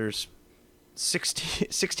yeah, there's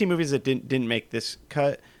 60 movies that didn't make this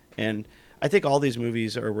cut, and I think all these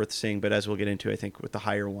movies are worth seeing. But as we'll get into, I think with the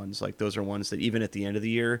higher ones, like those are ones that even at the end of the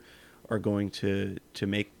year are going to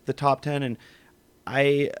make the top 10, and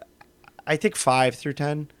I think 5 through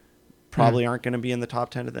 10 probably aren't going to be in the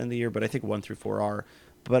top 10 at the end of the year, but I think 1 through 4 are.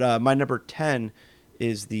 But my number 10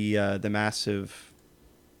 is the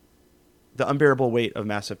Unbearable Weight of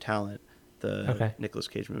Massive Talent, the Nicolas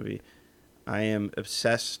Cage movie. I am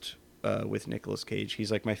obsessed with Nicolas Cage.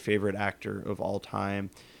 He's like my favorite actor of all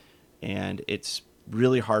time, and it's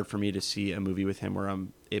really hard for me to see a movie with him where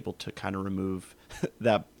I'm able to kind of remove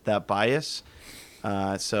that bias.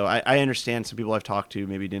 So I understand some people I've talked to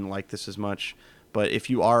maybe didn't like this as much, but if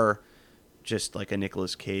you are just like a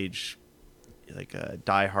Nicolas Cage, like a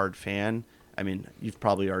diehard fan, I mean, you've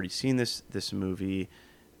probably already seen this movie,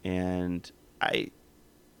 and I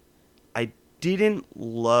didn't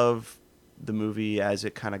love the movie as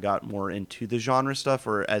it kind of got more into the genre stuff,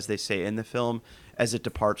 or as they say in the film, as it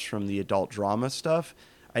departs from the adult drama stuff.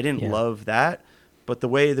 I didn't love that, but the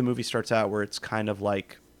way the movie starts out, where it's kind of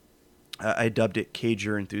like, I dubbed it Cage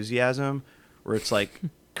Your Enthusiasm, where it's like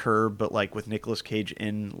Curb, but like with Nicolas Cage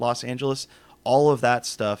in Los Angeles. All of that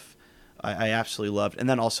stuff I absolutely loved. And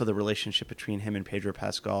then also the relationship between him and Pedro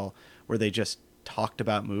Pascal, where they just talked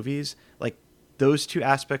about movies. Like, those two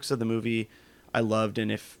aspects of the movie I loved.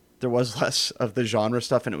 And if there was less of the genre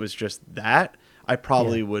stuff and it was just that, I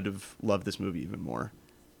probably would have loved this movie even more.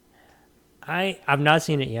 I've not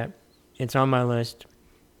seen it yet. It's on my list.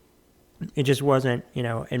 It just wasn't,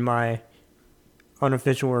 in my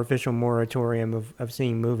unofficial or official moratorium of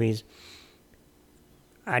seeing movies.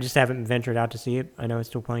 I just haven't ventured out to see it. I know it's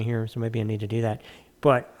still playing here, so maybe I need to do that.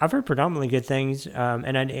 But I've heard predominantly good things,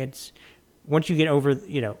 and it's once you get over,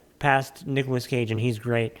 past Nicolas Cage, and he's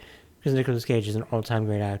great, because Nicolas Cage is an all-time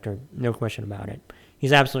great actor, no question about it.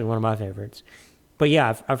 He's absolutely one of my favorites. But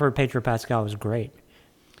yeah, I've heard Pedro Pascal is great,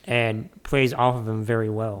 and plays off of him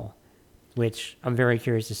very well, which I'm very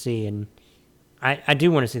curious to see, and I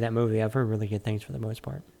do want to see that movie. I've heard really good things for the most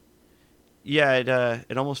part. Yeah,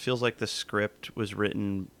 it almost feels like the script was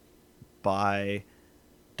written by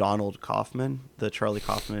Donald Kaufman, the Charlie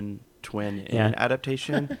Kaufman twin in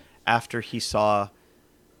adaptation, after he saw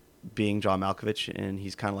Being John Malkovich, and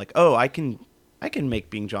he's kind of like, oh, I can make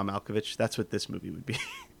Being John Malkovich. That's what this movie would be.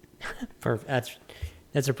 Perfect.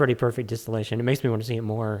 That's a pretty perfect distillation. It makes me want to see it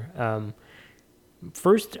more.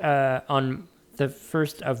 First, on the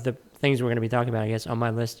first of the things we're going to be talking about, I guess, on my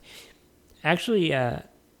list, actually,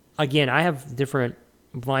 again, I have different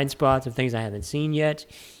blind spots of things I haven't seen yet,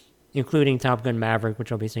 including Top Gun Maverick,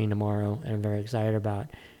 which I'll be seeing tomorrow, and I'm very excited about.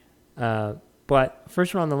 But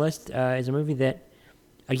first one on the list is a movie that,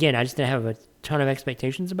 again, I just didn't have a ton of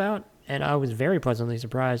expectations about, and I was very pleasantly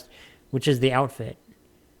surprised, which is The Outfit.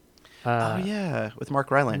 Oh, yeah, with Mark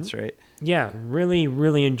Rylance, right? Yeah, really,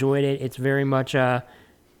 really enjoyed it. It's very much kind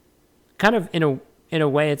of in a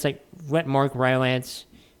way, it's like let Mark Rylance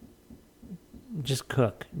just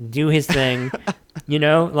cook, do his thing,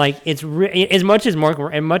 like it's as much as Mark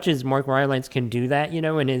Rylance can do that,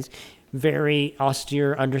 in his very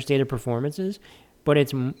austere, understated performances.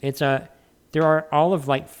 But there are all of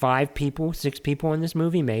like 6 people in this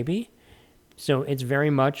movie, maybe. So it's very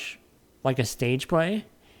much like a stage play.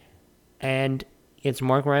 And it's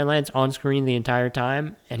Mark Rylance on screen the entire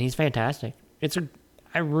time, and he's fantastic.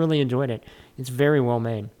 I really enjoyed it. It's very well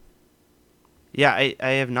made. Yeah, I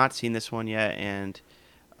have not seen this one yet, and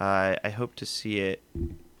I hope to see it.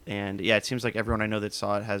 And yeah, it seems like everyone I know that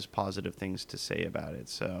saw it has positive things to say about it.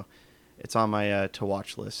 So it's on my to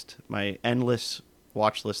watch list, my endless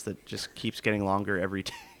watch list that just keeps getting longer every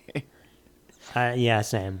day. Yeah,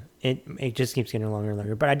 same. It just keeps getting longer and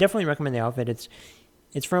longer. But I definitely recommend The Outfit.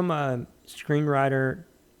 It's from a screenwriter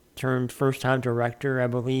turned first-time director. I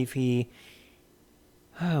believe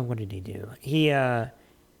what did he do?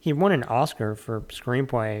 He won an Oscar for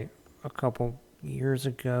screenplay a couple years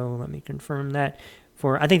ago. Let me confirm that.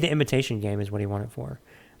 I think The Imitation Game is what he won it for.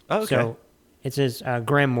 Oh, okay. So it says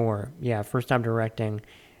Graham Moore. Yeah, first-time directing.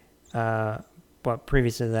 But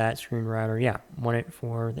previous to that, screenwriter, won it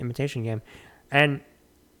for The Imitation Game. And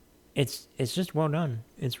it's just well done.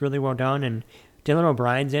 It's really well done, and Dylan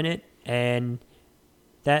O'Brien's in it, and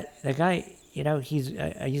that guy, he's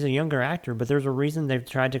a younger actor, but there's a reason they've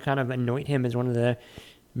tried to kind of anoint him as one of the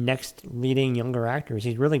next leading younger actors.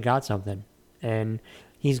 He's really got something, and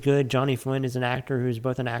he's good. Johnny Flynn is an actor who's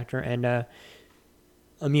both an actor and a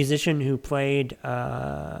musician who played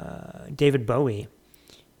David Bowie.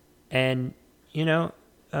 And,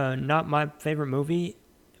 not my favorite movie,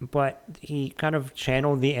 but he kind of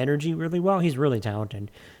channeled the energy really well. He's really talented.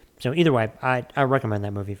 So either way, I recommend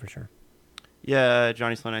that movie for sure. Yeah,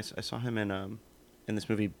 Johnny Flynn. I saw him in this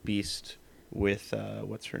movie Beast with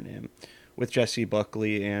what's her name, with Jessie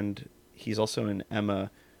Buckley, and he's also in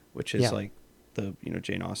Emma, which is like the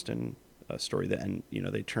Jane Austen story that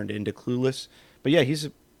they turned into Clueless. But yeah, he's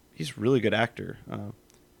a really good actor.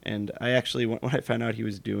 And I actually when I found out he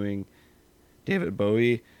was doing David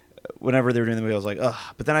Bowie, whenever they were doing the movie, I was like,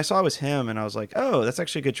 ugh. But then I saw it was him, and I was like, oh, that's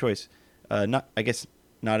actually a good choice.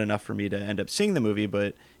 Not enough for me to end up seeing the movie,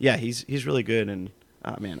 but yeah, he's really good, and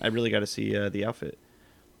man, I really got to see The Outfit.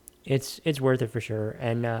 It's worth it for sure.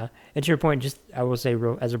 And to your point, just I will say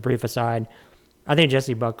as a brief aside, I think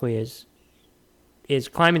Jessie Buckley is is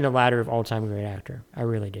climbing the ladder of all-time great actor. I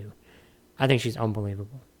really do. I think she's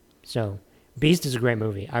unbelievable. So, Beast is a great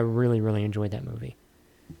movie. I really, really enjoyed that movie.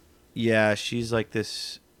 Yeah, she's like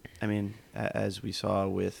this. I mean, as we saw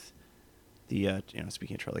with the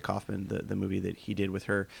speaking of Charlie Kaufman, the movie that he did with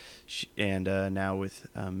her, and now with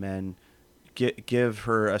Men, give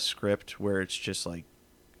her a script where it's just like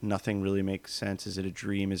nothing really makes sense. Is it a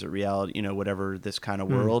dream? Is it reality? Whatever this kind of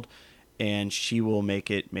world, and she will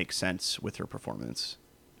make it make sense with her performance.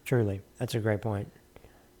 Truly, that's a great point.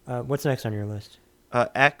 What's next on your list?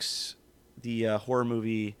 X, the horror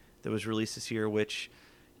movie that was released this year, which,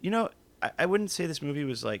 I wouldn't say this movie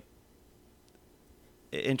was like,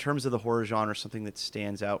 in terms of the horror genre, something that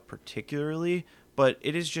stands out particularly, but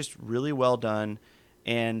it is just really well done.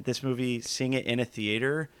 And this movie, seeing it in a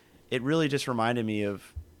theater, it really just reminded me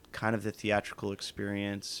of kind of the theatrical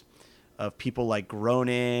experience of people like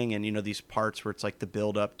groaning and, these parts where it's like the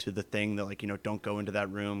build up to the thing that like, don't go into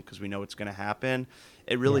that room because we know it's going to happen.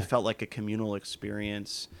 It really felt like a communal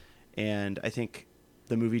experience. And I think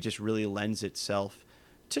the movie just really lends itself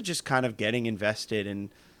to just kind of getting invested and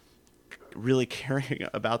really caring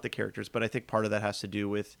about the characters. But I think part of that has to do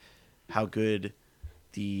with how good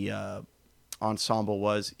the ensemble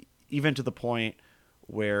was, even to the point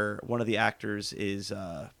where one of the actors is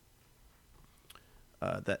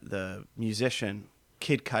the musician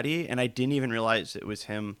Kid Cudi, and I didn't even realize it was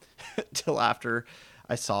him till after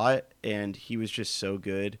I saw it, and he was just so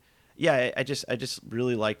good. Yeah, I just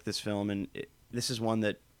really liked this film, and this is one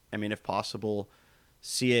that, I mean, if possible,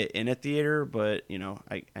 see it in a theater, but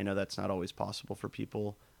I know that's not always possible for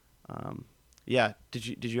people. Yeah, did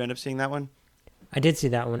you end up seeing that one? I did see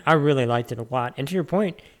that one. I really liked it a lot. And to your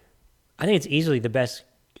point, I think it's easily the best,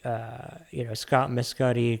 Scott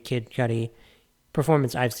Mescudi, Kid Cudi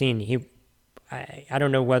performance I've seen. I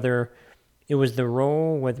don't know whether it was the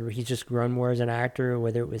role, whether he's just grown more as an actor,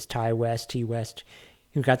 whether it was T West,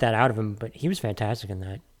 who got that out of him, but he was fantastic in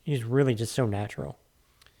that. He's really just so natural.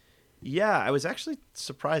 Yeah, I was actually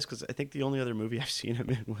surprised because I think the only other movie I've seen him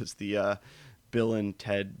in was the Bill and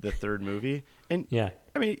Ted, the third movie. And yeah,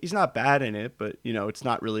 I mean, he's not bad in it, but it's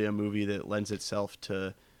not really a movie that lends itself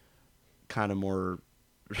to kind of more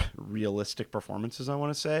realistic performances, I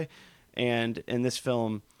want to say. And in this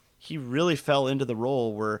film, he really fell into the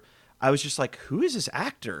role where I was just like, who is this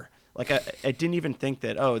actor? Like, I didn't even think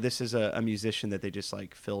that, oh, this is a musician that they just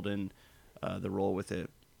like filled in the role with it.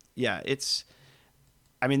 Yeah, this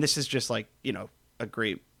is just like, a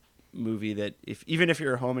great movie that even if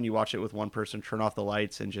you're at home and you watch it with one person, turn off the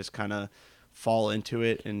lights and just kind of fall into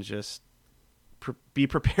it and just be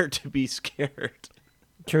prepared to be scared.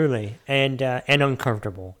 Truly, and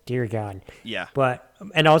uncomfortable. Dear God. Yeah.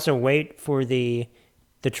 And also wait for the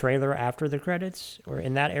trailer after the credits or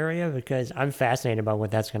in that area, because I'm fascinated about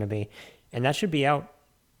what that's going to be, and that should be out.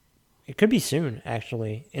 It could be soon,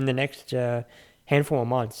 actually, in the next handful of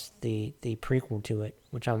months. The prequel to it,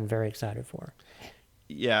 which I'm very excited for.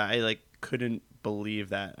 Yeah, I couldn't believe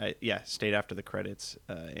that. I stayed after the credits,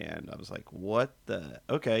 and I was like, "What the?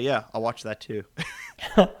 Okay, yeah, I'll watch that too."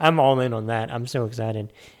 I'm all in on that. I'm so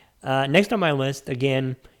excited. Next on my list,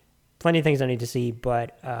 again, plenty of things I need to see,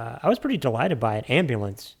 but I was pretty delighted by it.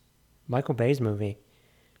 Ambulance, Michael Bay's movie.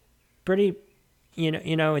 Pretty,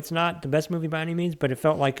 it's not the best movie by any means, but it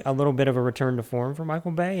felt like a little bit of a return to form for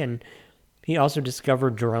Michael Bay, and he also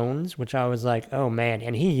discovered drones, which I was like, oh man,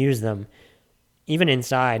 and he used them even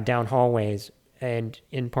inside, down hallways, and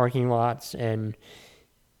in parking lots, and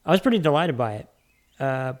I was pretty delighted by it.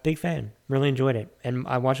 Big fan, really enjoyed it, and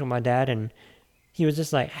I watched it with my dad, and he was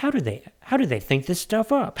just like, how do they think this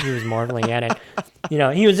stuff up? He was marveling at it.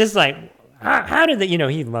 He was just like, how did they?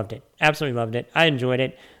 He loved it, absolutely loved it. I enjoyed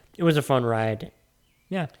it. It was a fun ride.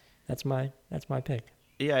 Yeah, that's my pick.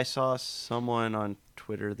 Yeah, I saw someone on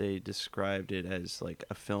Twitter, they described it as like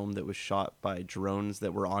a film that was shot by drones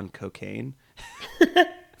that were on cocaine.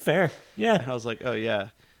 Fair, yeah. And I was like, oh yeah.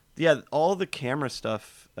 Yeah, all the camera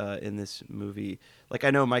stuff in this movie, like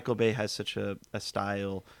I know Michael Bay has such a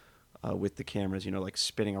style with the cameras, like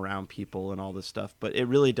spinning around people and all this stuff, but it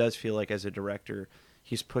really does feel like as a director,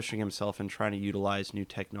 he's pushing himself and trying to utilize new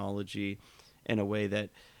technology in a way that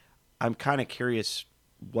I'm kind of curious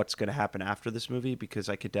what's going to happen after this movie, because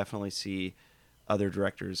I could definitely see other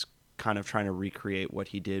directors kind of trying to recreate what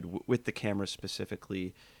he did with the camera,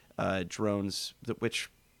 specifically drones,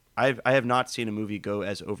 which I have not seen a movie go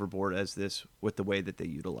as overboard as this with the way that they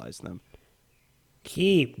utilize them.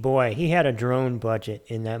 He had a drone budget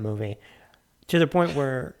in that movie to the point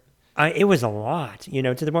where it was a lot,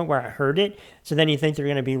 to the point where I heard it. So then you think they're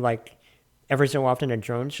going to be like every so often a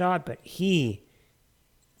drone shot, but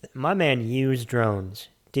my man used drones.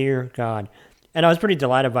 Dear God. And I was pretty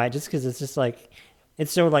delighted by it just because it's just like,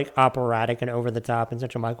 it's so like operatic and over the top in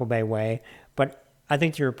such a Michael Bay way. But I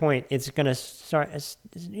think to your point, it's gonna start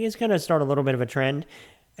a little bit of a trend,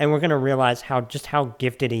 and we're gonna realize how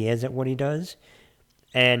gifted he is at what he does,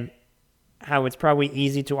 and how it's probably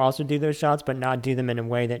easy to also do those shots, but not do them in a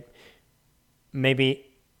way that maybe,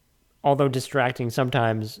 although distracting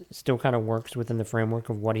sometimes, still kind of works within the framework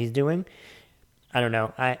of what he's doing. I don't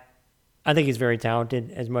know. I think he's very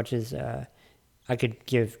talented, as much as I could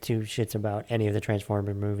give two shits about any of the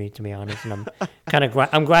Transformer movie, to be honest. And I'm kind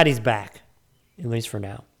of glad he's back, at least for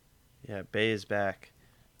now. Yeah, Bay is back.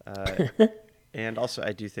 And also,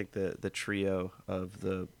 I do think the trio of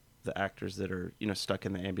the actors that are, stuck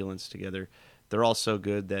in the ambulance together, they're all so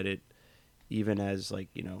good that it, even as like,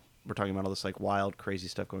 we're talking about all this like wild, crazy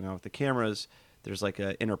stuff going on with the cameras, there's like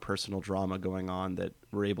a interpersonal drama going on that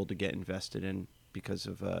we're able to get invested in because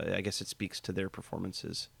of, I guess it speaks to their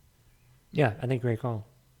performances. Yeah, I think great call.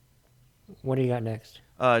 What do you got next?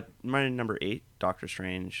 My number 8, Doctor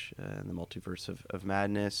Strange and the Multiverse of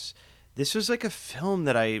Madness. This was like a film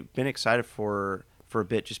that I've been excited for a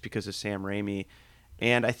bit just because of Sam Raimi.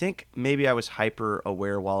 And I think maybe I was hyper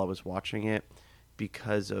aware while I was watching it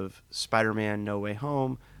because of Spider-Man No Way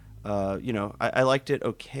Home. I liked it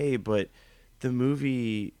okay, but the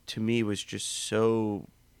movie to me was just so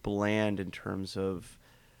bland in terms of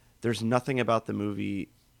there's nothing about the movie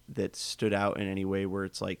that stood out in any way where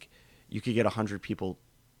it's like you could get 100 people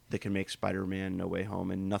that can make Spider-Man No Way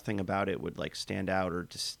Home and nothing about it would like stand out or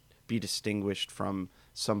just be distinguished from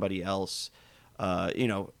somebody else.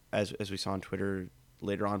 As we saw on Twitter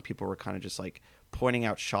later on, people were kind of just like pointing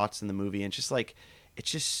out shots in the movie and just like it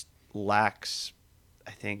just lacks,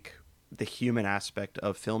 I think, the human aspect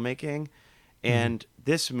of filmmaking. And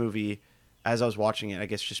this movie, as I was watching it, I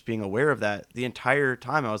guess just being aware of that the entire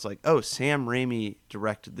time, I was like, oh, Sam Raimi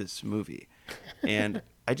directed this movie. And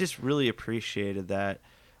I just really appreciated that.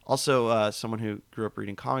 Also, someone who grew up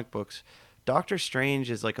reading comic books, Doctor Strange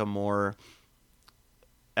is like a more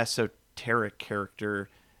esoteric character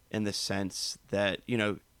in the sense that,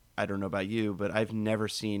 I don't know about you, but I've never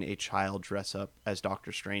seen a child dress up as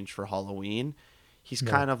Doctor Strange for Halloween. He's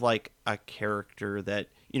kind of like a character that,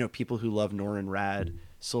 people who love Norrin Rad,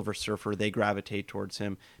 Silver Surfer, they gravitate towards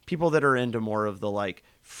him. People that are into more of the like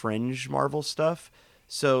fringe Marvel stuff.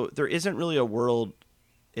 So there isn't really a world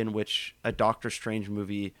in which a Doctor Strange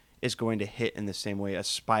movie is going to hit in the same way a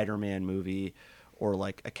Spider-Man movie or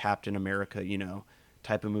like a Captain America,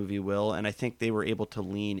 type of movie will. And I think they were able to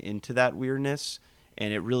lean into that weirdness,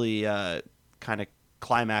 and it really kind of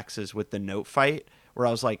climaxes with the note fight, where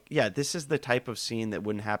I was like, yeah, this is the type of scene that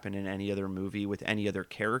wouldn't happen in any other movie with any other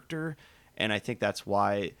character. And I think that's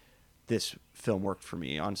why this film worked for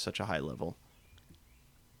me on such a high level.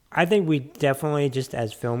 I think we definitely, just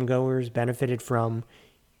as film goers, benefited from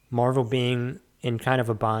Marvel being in kind of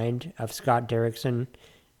a bind of Scott Derrickson,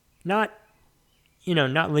 not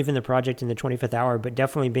leaving the project in the 25th hour, but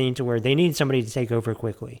definitely being to where they need somebody to take over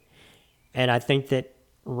quickly. And I think that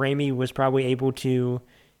Raimi was probably able to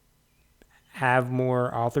have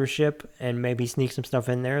more authorship and maybe sneak some stuff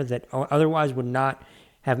in there that otherwise would not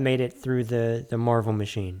have made it through the Marvel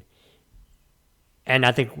machine. And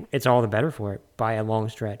I think it's all the better for it by a long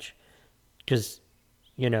stretch. Because,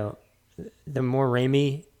 the more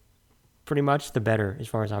Raimi, pretty much, the better as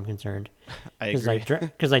far as I'm concerned. I agree.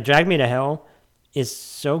 Because Drag Me to Hell is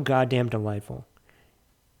so goddamn delightful.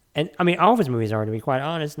 And, I mean, all of his movies are, to be quite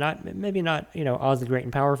honest. Maybe not, Oz the Great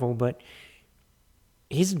and Powerful, but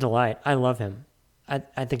he's a delight. I love him.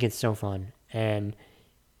 I think it's so fun. And,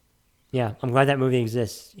 yeah, I'm glad that movie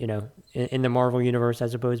exists, in the Marvel universe, I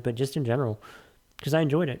suppose, but just in general. Because I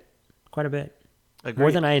enjoyed it quite a bit. Agreed.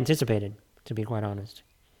 More than I anticipated, to be quite honest.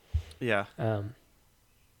 Yeah.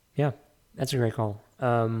 Yeah, that's a great call.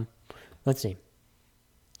 Let's see.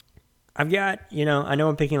 I've got, I know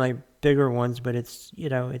I'm picking like bigger ones, but it's,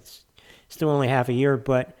 it's still only half a year.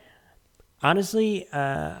 But honestly,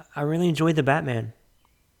 I really enjoyed The Batman.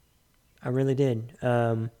 I really did.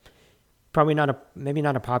 Probably maybe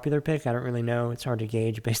not a popular pick. I don't really know. It's hard to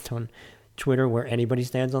gauge based on Twitter where anybody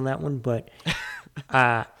stands on that one. But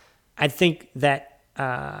I think that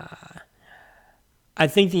I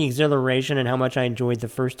think the exhilaration and how much I enjoyed the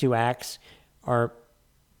first two acts are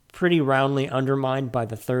pretty roundly undermined by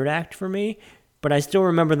the third act for me, but I still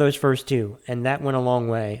remember those first two, and that went a long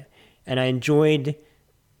way. And I enjoyed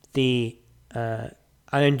how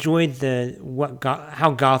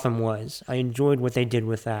Gotham was. I enjoyed what they did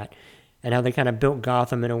with that, and how they kind of built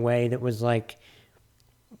Gotham in a way that was like,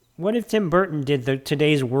 what if Tim Burton did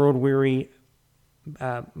today's world-weary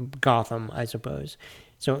Gotham, I suppose.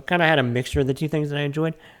 So it kind of had a mixture of the two things that I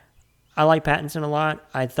enjoyed. I like Pattinson a lot.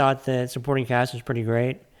 I thought the supporting cast was pretty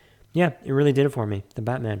great. Yeah, it really did it for me. The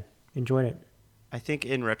Batman. Enjoyed it. I think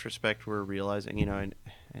in retrospect, we're realizing, and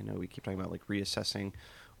I know we keep talking about like reassessing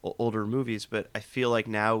older movies, but I feel like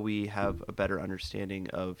now we have a better understanding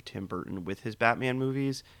of Tim Burton with his Batman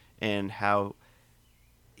movies and how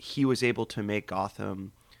he was able to make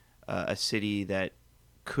Gotham a city that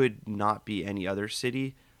could not be any other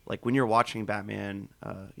city. Like when you're watching Batman,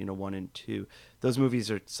 1 and 2, those movies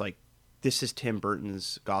are, it's like, this is Tim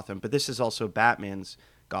Burton's Gotham, but this is also Batman's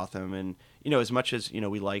Gotham. And, as much as,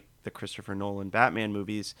 we like the Christopher Nolan Batman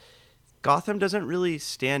movies, Gotham doesn't really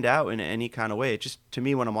stand out in any kind of way. It just, to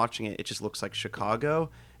me, when I'm watching it, it just looks like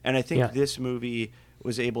Chicago. And I think this movie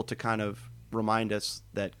was able to kind of remind us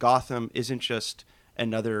that Gotham isn't just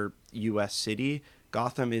another U.S. city.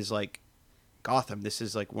 Gotham is like Gotham. This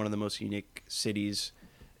is like one of the most unique cities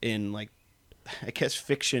in, like, I guess,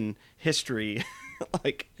 fiction history.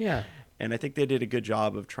 And I think they did a good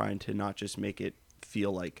job of trying to not just make it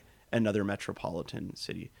feel like another metropolitan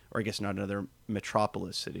city, or I guess not another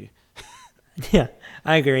metropolis city. Yeah,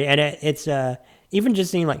 I agree. And it's even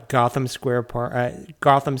just seeing like Gotham Square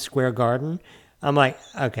Garden, I'm like,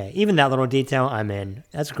 okay, even that little detail, I'm in.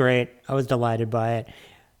 That's great. I was delighted by it.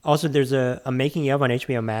 Also, there's a making of on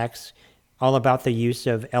HBO Max all about the use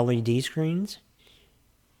of LED screens.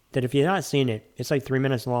 That if you've not seen it, it's like 3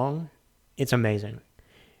 minutes long. It's amazing.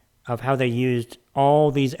 Of how they used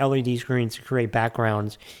all these LED screens to create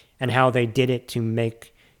backgrounds and how they did it to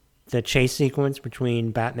make the chase sequence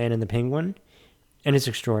between Batman and the Penguin. And it's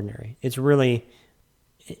extraordinary. It's really,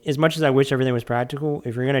 as much as I wish everything was practical,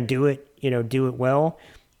 if you're going to do it, do it well.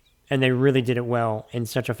 And they really did it well in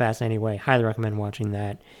such a fascinating way. Highly recommend watching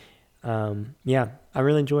that. I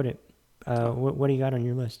really enjoyed it. What do you got on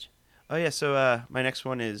your list? Oh, yeah. So my next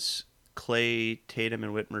one is Clay Tatum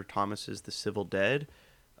and Whitmer Thomas's The Civil Dead.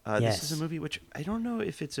 This is a movie which I don't know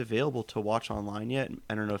if it's available to watch online yet.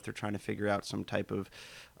 I don't know if they're trying to figure out some type of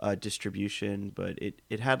distribution, but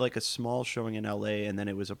it had like a small showing in LA, and then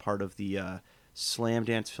it was a part of the Slam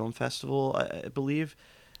Dance Film Festival, I believe.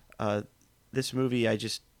 This movie,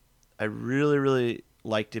 I really, really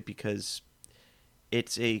liked it because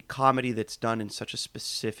it's a comedy that's done in such a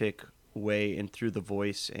specific way and through the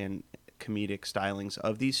voice and comedic stylings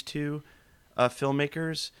of these two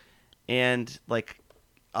filmmakers. And like,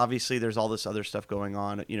 obviously there's all this other stuff going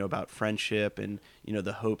on, about friendship and,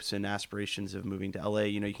 the hopes and aspirations of moving to LA,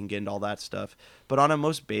 you can get into all that stuff. But on a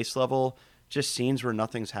most base level, just scenes where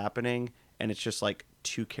nothing's happening and it's just like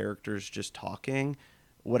two characters just talking,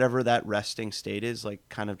 whatever that resting state is, like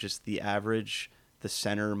kind of just the average, the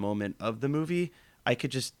center moment of the movie, I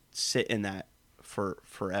could just sit in that for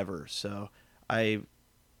forever. So I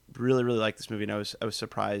really, really like this movie. And I was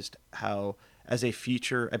surprised how, as a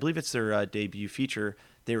feature, I believe it's their debut feature,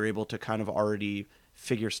 they were able to kind of already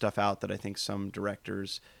figure stuff out that I think some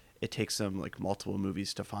directors, it takes them like multiple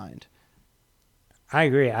movies to find. I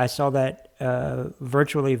agree. I saw that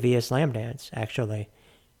virtually via Slamdance, actually.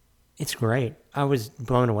 It's great. I was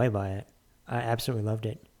blown away by it. I absolutely loved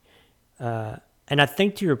it. And I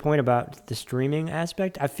think to your point about the streaming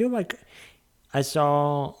aspect, I feel like I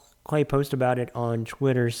saw Clay post about it on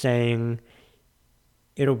Twitter saying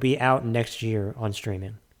it'll be out next year on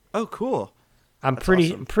streaming. Oh, cool. I'm That's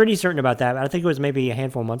pretty awesome. pretty certain about that. I think it was maybe a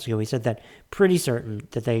handful of months ago. He said that pretty certain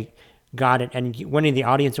that they got it, and winning the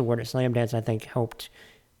audience award at Slamdance, I think, helped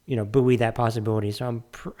buoy that possibility. So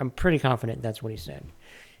I'm pretty confident that's what he said.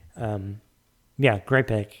 Yeah, great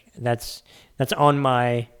pick. That's on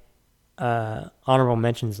my honorable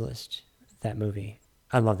mentions list. That movie,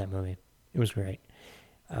 I love that movie. It was great.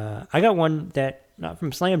 I got one that not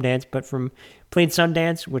from Slamdance, but from played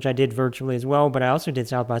Sundance, which I did virtually as well. But I also did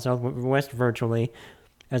South by Southwest virtually,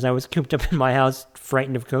 as I was cooped up in my house,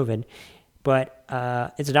 frightened of COVID. But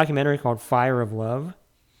it's a documentary called Fire of Love,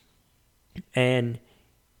 and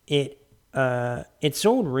it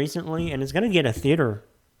sold recently, and it's going to get a theater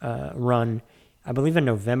run, I believe, in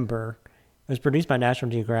November. It was produced by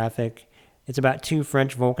National Geographic. It's about two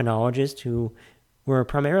French volcanologists who were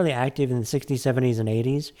primarily active in the 60s, 70s, and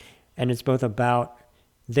 80s, and it's both about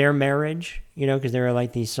their marriage, because they were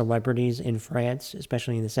like these celebrities in France,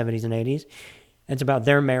 especially in the 70s and 80s. It's about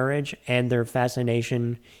their marriage and their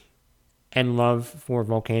fascination and love for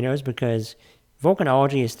volcanoes, because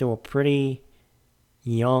volcanology is still a pretty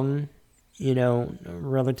young,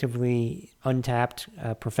 relatively untapped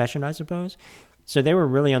profession, I suppose. So they were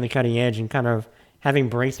really on the cutting edge and kind of having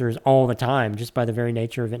breakthroughs all the time, just by the very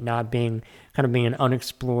nature of it not being an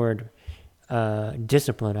unexplored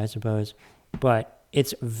discipline, I suppose. But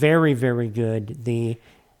it's very, very good. The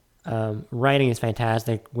Writing is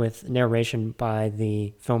fantastic with narration by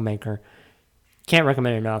the filmmaker. Can't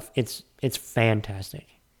recommend it enough. It's fantastic.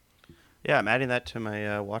 Yeah, I'm adding that to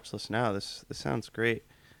my watch list now. This sounds great.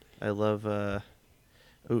 I love.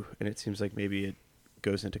 Ooh, and it seems like maybe it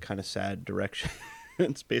goes into kind of sad direction.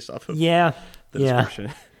 It's based off of Yeah, the yeah,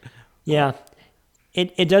 description. yeah.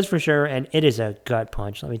 It does for sure, and it is a gut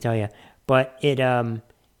punch. Let me tell you. But it kind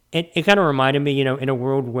of reminded me, in a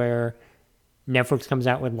world where Netflix comes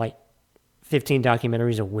out with like 15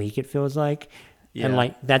 documentaries a week, it feels like, and Yeah.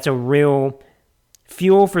 like that's a real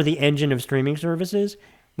fuel for the engine of streaming services.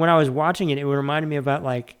 When I was watching it, it reminded me about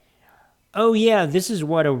like, oh yeah, this is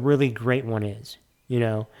what a really great one is.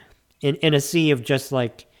 In a sea of just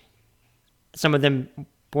like some of them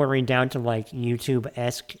bordering down to like YouTube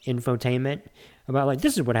esque infotainment about like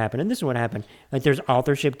this is what happened and this is what happened. Like there's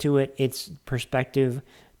authorship to it, it's perspective,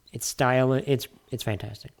 it's style, it's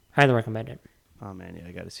fantastic. Highly recommend it. Oh man, yeah,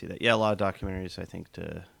 I got to see that. Yeah, a lot of documentaries. I think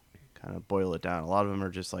to kind of boil it down, a lot of them are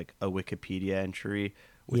just like a Wikipedia entry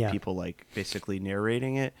with Yeah. people like basically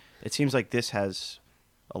narrating it. It seems like this has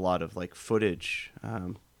a lot of like footage.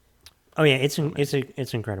 Oh yeah,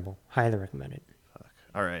 it's incredible. Highly recommend it.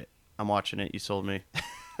 All right, I'm watching it. You sold me.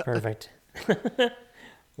 Perfect.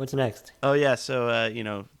 What's next? Oh yeah,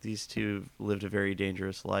 so these two lived a very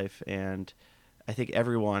dangerous life, and I think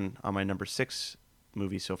everyone on my number 6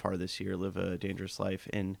 movie so far this year live a dangerous life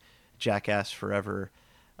in Jackass Forever.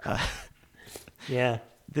 Uh, Yeah.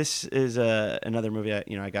 this is another movie.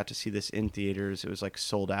 I got to see this in theaters. It was like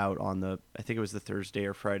sold out on I think it was the Thursday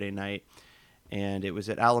or Friday night, and it was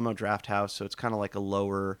at Alamo Draft House, so it's kind of like a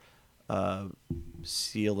lower uh,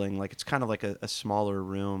 ceiling, like it's kind of like a smaller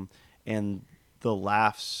room, and the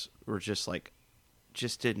laughs were just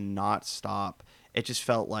did not stop. It just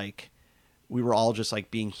felt like we were all just like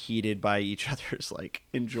being heated by each other's like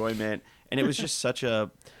enjoyment, and it was just such a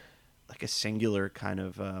singular kind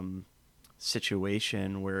of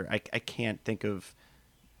situation where I can't think of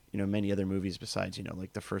many other movies besides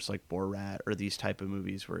like the first like Borat or these type of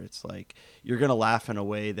movies where it's like you're gonna laugh in a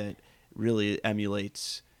way that really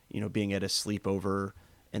emulates being at a sleepover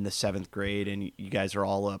in the 7th grade and you guys are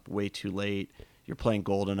all up way too late. You're playing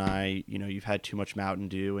GoldenEye. You've had too much Mountain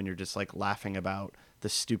Dew and you're just like laughing about the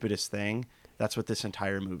stupidest thing. That's what this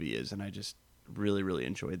entire movie is, and I just really really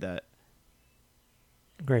enjoyed that.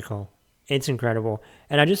 Great call. It's incredible.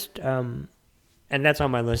 And I just and that's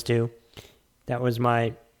on my list too. That was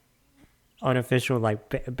my unofficial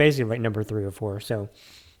like basically like number 3 or 4. So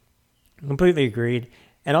completely agreed.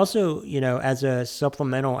 And also, as a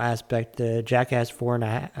supplemental aspect, the Jackass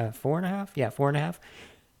 4.5, 4.5, yeah, 4.5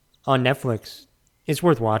 on Netflix, it's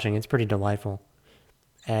worth watching. It's pretty delightful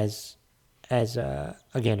as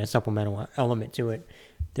again a supplemental element to it.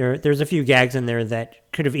 There's a few gags in there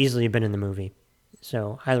that could have easily been in the movie,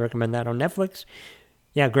 so highly recommend that on Netflix.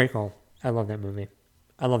 Yeah, great call. I love that movie.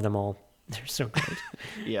 I love them all. They're so great.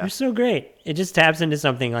 Yeah. They're so great. It just taps into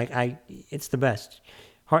something like it's the best.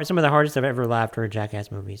 Some of the hardest I've ever laughed are Jackass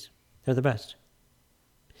movies. They're the best.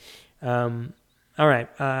 All right.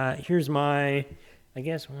 Here's my, I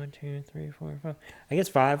guess 1, 2, 3, 4, 5. I guess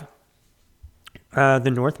 5.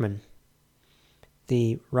 The Northman,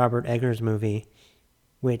 the Robert Eggers movie,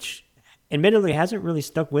 which admittedly hasn't really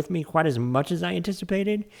stuck with me quite as much as I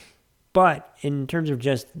anticipated. But in terms of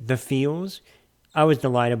just the feels, I was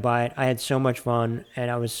delighted by it. I had so much fun,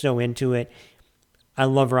 and I was so into it. I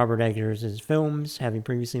love Robert Eggers' films, having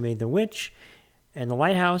previously made The Witch and The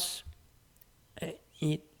Lighthouse.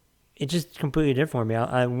 It just completely did for me.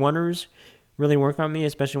 Wonders really work on me,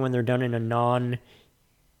 especially when they're done in a non,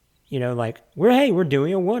 like we're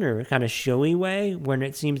doing a wonder kind of showy way, when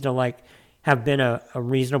it seems to like have been a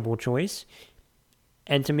reasonable choice.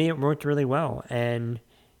 And to me, it worked really well. And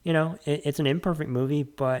it's an imperfect movie,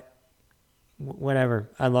 but whatever.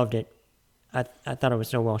 I loved it. I thought it was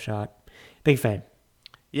so well shot. Big fan.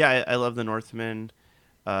 Yeah, I love The Northman.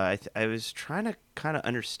 I was trying to kind of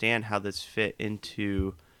understand how this fit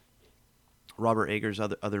into Robert Eggers'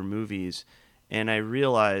 other movies, and I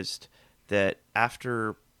realized that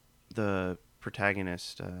after the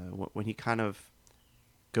protagonist, when he kind of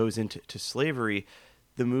goes into slavery,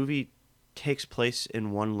 the movie takes place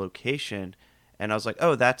in one location, and I was like,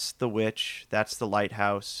 oh, that's The Witch, that's The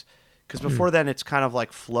Lighthouse. Because before then, it's kind of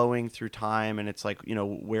like flowing through time, and it's like,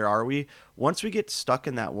 where are we? Once we get stuck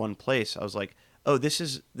in that one place, I was like, oh, this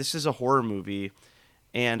is a horror movie,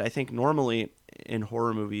 and I think normally in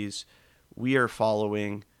horror movies, we are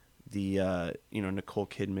following the Nicole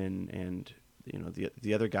Kidman and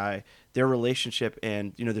the other guy, their relationship,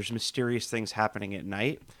 and there's mysterious things happening at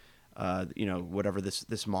night. whatever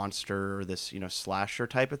this monster or this slasher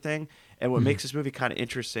type of thing. And what makes this movie kind of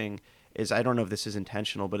interesting is, I don't know if this is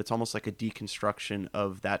intentional, but it's almost like a deconstruction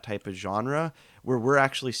of that type of genre, where we're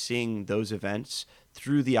actually seeing those events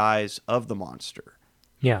through the eyes of the monster.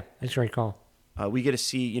 Yeah, that's a great call. We get to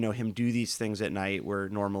see, him do these things at night, where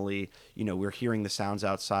normally, we're hearing the sounds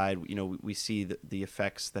outside. We see the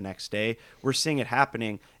effects the next day. We're seeing it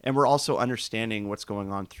happening, and we're also understanding what's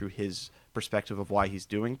going on through his perspective of why he's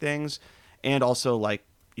doing things. And also, like,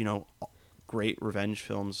 great revenge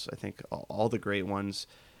films. I think all the great ones,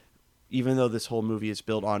 even though this whole movie is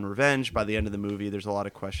built on revenge, by the end of the movie, there's a lot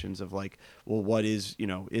of questions of like, well, what is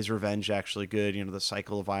revenge actually good? The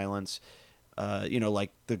cycle of violence,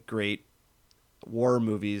 like the great war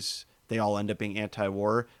movies, they all end up being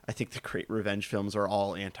anti-war. I think the great revenge films are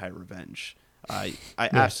all anti-revenge. I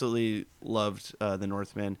absolutely loved The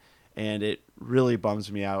Northman, and it really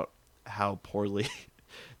bums me out how poorly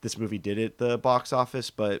this movie did at the box office,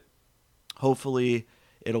 but hopefully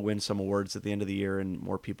it'll win some awards at the end of the year and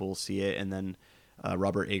more people will see it, and then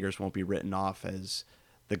Robert Eggers won't be written off as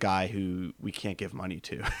the guy who we can't give money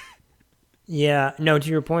to. Yeah, no, to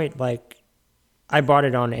your point, like, I bought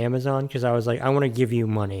it on Amazon because I was like, I want to give you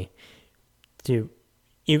money to,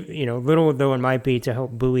 little though it might be, to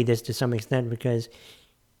help buoy this to some extent, because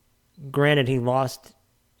granted, he lost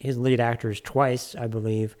his lead actors twice, I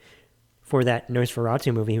believe, for that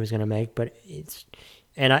Nosferatu movie he was going to make, but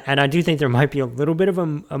and I do think there might be a little bit of a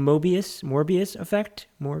Morbius effect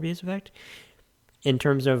in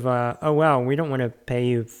terms of, oh wow, we don't want to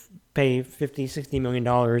pay $50-60 million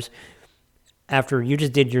after you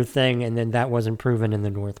just did your thing, and then that wasn't proven in The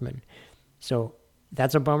Northman. So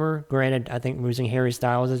that's a bummer. Granted, I think losing Harry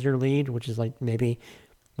Styles as your lead, which is like maybe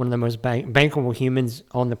one of the most bankable humans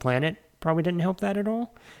on the planet, probably didn't help that at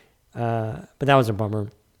all. But that was a bummer.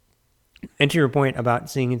 And to your point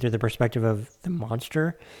about seeing it through the perspective of the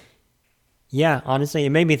monster, yeah, honestly,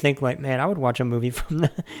 it made me think like, man, I would watch a movie from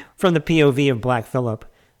the POV of Black Phillip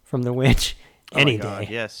from The Witch any day.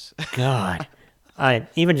 Yes. God.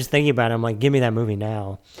 Even just thinking about it, I'm like, give me that movie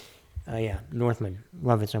now. Yeah, Northman.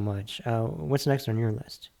 Love it so much. What's next on your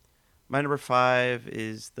list? My number 5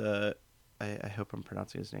 is I hope I'm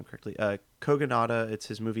pronouncing his name correctly, Kogonada. It's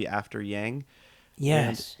his movie After Yang.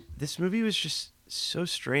 Yes. And this movie was just so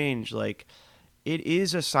strange. Like, it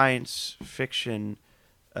is a science fiction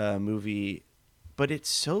movie, but it's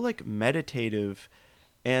so like meditative,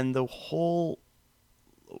 and the whole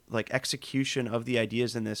like execution of the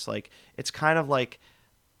ideas in this, like, it's kind of like,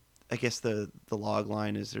 I guess the log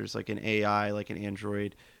line is there's like an AI, like an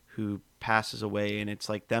android who passes away, and it's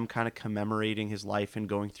like them kind of commemorating his life and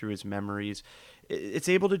going through his memories. It's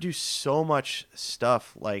able to do so much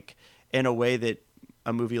stuff, like, in a way that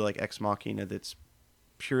a movie like Ex Machina, that's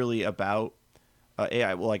purely about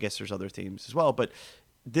AI, well, I guess there's other themes as well, but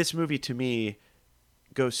this movie to me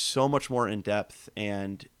goes so much more in depth,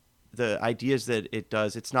 and the ideas that it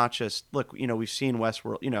does, it's not just, look, we've seen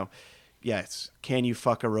Westworld, yes, can you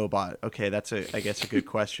fuck a robot? Okay, that's I guess a good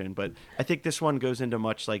question, but I think this one goes into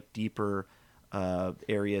much like deeper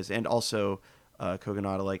areas. And also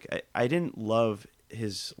Kogonada, like, I didn't love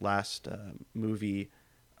his last movie,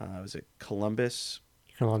 was it Columbus?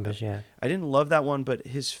 Yeah. I didn't love that one, but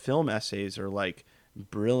his film essays are like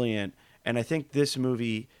brilliant, and I think this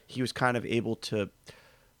movie he was kind of able to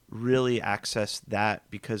really access that,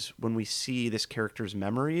 because when we see this character's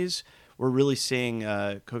memories, we're really seeing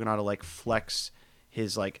Kogonada like flex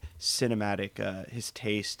his like cinematic, his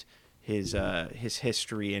taste, his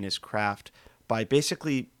history, and his craft by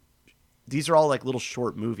basically, these are all like little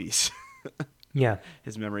short movies. Yeah.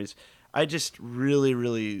 His memories. I just really,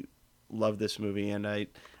 really love this movie, and I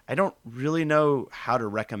don't really know how to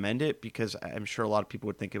recommend it, because I'm sure a lot of people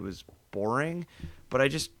would think it was boring, but I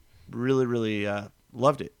just really, really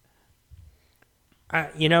loved it.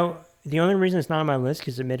 The only reason it's not on my list,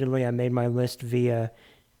 because admittedly I made my list via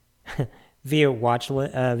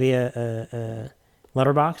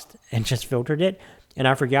Letterboxd and just filtered it, and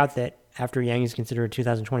I forgot that After Yang is considered a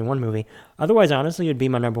 2021 movie. Otherwise, honestly, it'd be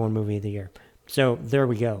my number one movie of the year. So there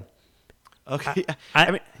we go. Okay.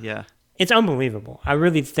 I mean, yeah. It's unbelievable. I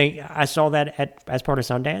really think I saw that as part of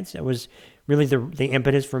Sundance. It was really the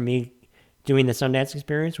impetus for me doing the Sundance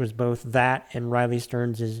experience, was both that and Riley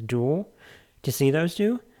Stearns' Duel, to see those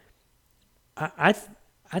two. I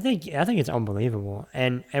think it's unbelievable,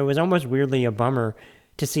 and it was almost weirdly a bummer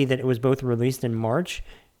to see that it was both released in March,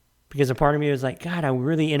 because a part of me was like, God, I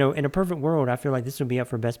really, in a perfect world, I feel like this would be up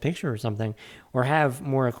for Best Picture or something, or have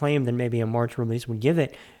more acclaim than maybe a March release would give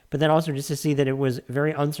it. But then also just to see that it was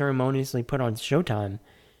very unceremoniously put on Showtime,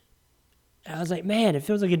 I was like, man, it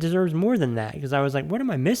feels like it deserves more than that, because I was like, what am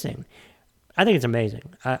I missing? I think it's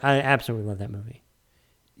amazing. I absolutely love that movie.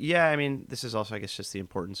 Yeah, I mean, this is also, I guess, just the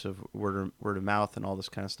importance of word of mouth and all this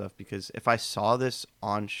kind of stuff. Because if I saw this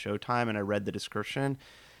on Showtime and I read the description,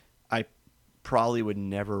 I probably would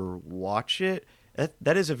never watch it.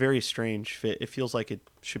 That is a very strange fit. It feels like it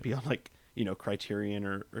should be on like Criterion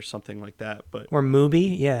or something like that. But Or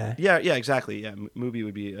Mubi, yeah. yeah, exactly. Yeah, Mubi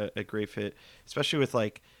would be a great fit, especially with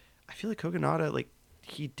like, I feel like Kogonada, like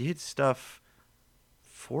he did stuff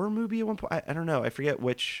for Mubi at one point. I don't know. I forget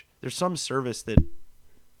which. There's some service that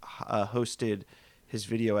hosted his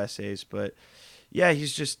video essays, but yeah,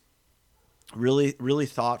 he's just really, really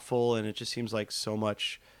thoughtful, and it just seems like so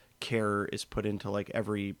much care is put into like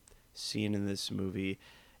every scene in this movie.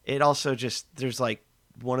 It also just there's like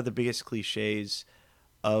one of the biggest cliches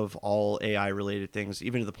of all AI related things,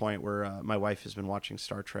 even to the point where my wife has been watching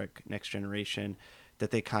Star Trek Next Generation,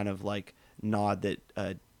 that they kind of like nod that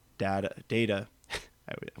data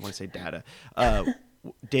I want to say data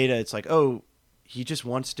data, it's like, oh, he just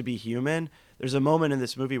wants to be human. There's a moment in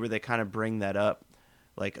this movie where they kind of bring that up,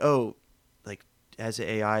 like, oh, like as an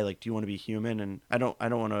AI, like, do you want to be human? And I don't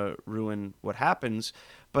want to ruin what happens,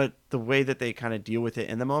 but the way that they kind of deal with it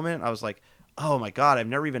in the moment, I was like, oh my god, I've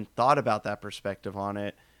never even thought about that perspective on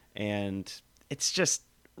it, and it's just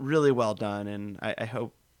really well done, and I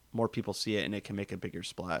hope more people see it and it can make a bigger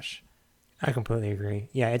splash. I completely agree.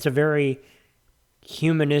 Yeah, it's a very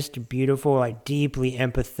humanist, beautiful, like deeply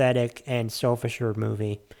empathetic and self-assured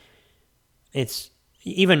movie. It's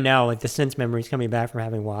even now, like the sense memories coming back from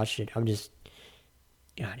having watched it. I'm just,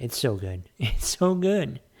 God, it's so good. It's so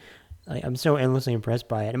good. Like, I'm so endlessly impressed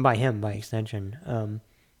by it, and by him by extension.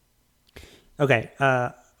 Okay,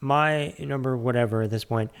 my number whatever at this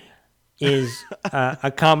point is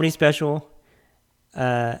a comedy special.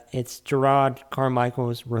 It's Gerard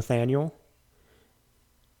Carmichael's Rothaniel,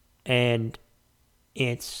 and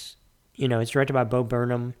it's it's directed by Bo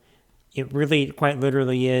Burnham. It really, quite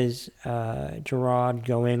literally, is Gerard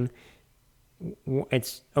going.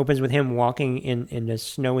 It opens with him walking in the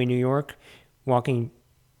snowy New York, walking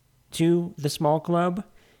to the small club,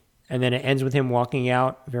 and then it ends with him walking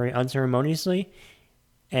out very unceremoniously,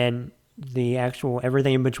 and the actual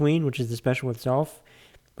everything in between, which is the special itself,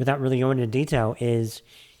 without really going into detail, is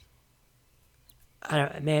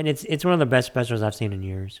man, it's one of the best specials I've seen in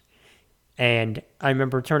years. And I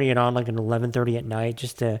remember turning it on like at 11:30 at night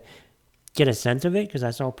just to get a sense of it, because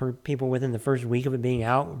I saw people within the first week of it being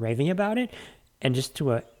out raving about it, and just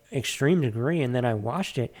to a extreme degree. And then I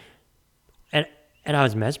watched it, and I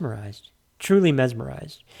was mesmerized, truly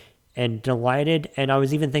mesmerized, and delighted. And I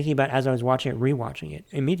was even thinking about, as I was watching it, rewatching it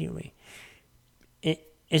immediately.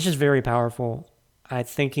 It's just very powerful. I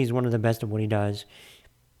think he's one of the best at what he does,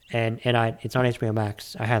 and it's on HBO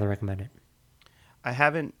Max. I highly recommend it. I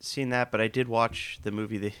haven't seen that, but I did watch the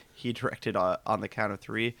movie that he directed on the Count of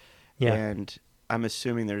Three, Yeah. and I'm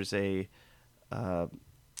assuming there's a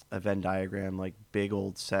Venn diagram, like big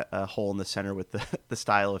old hole in the center with the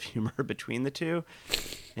style of humor between the two.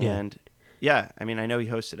 And yeah, I mean, I know he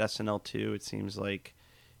hosted SNL too. It seems like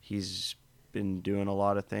he's been doing a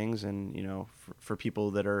lot of things, and for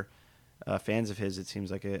people that are fans of his, it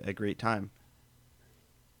seems like a great time.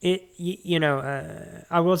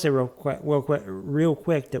 I will say real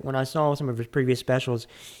quick that when I saw some of his previous specials,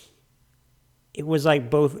 it was like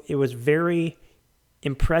both. It was very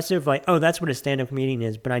impressive, like, oh, that's what a stand-up comedian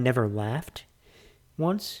is, but I never laughed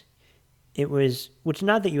once. It was, which,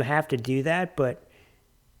 not that you have to do that, but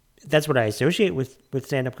that's what I associate with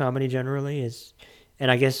stand-up comedy generally is, and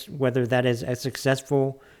I guess whether that is as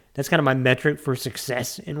successful, that's kind of my metric for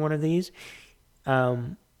success in one of these,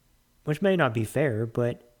 which may not be fair,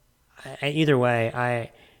 but either way,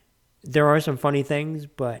 there are some funny things,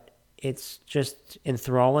 but it's just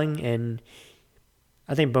enthralling, and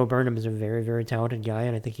I think Bo Burnham is a very, very talented guy,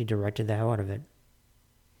 and I think he directed the hell out of it.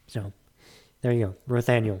 So, there you go.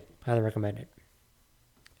 Rothaniel. Highly recommend it.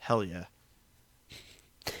 Hell yeah.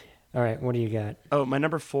 All right, what do you got? Oh, my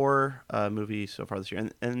number 4 movie so far this year,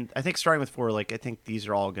 and I think starting with 4, like I think these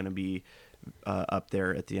are all going to be up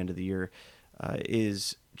there at the end of the year,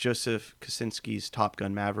 is Joseph Kosinski's Top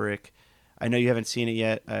Gun Maverick. I know you haven't seen it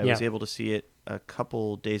yet. I was able to see it a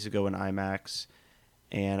couple days ago in IMAX,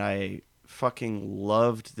 and I fucking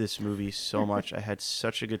loved this movie so much. I had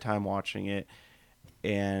such a good time watching it,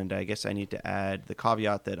 and I guess I need to add the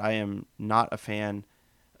caveat that I am not a fan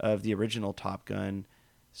of the original Top Gun,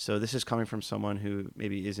 so this is coming from someone who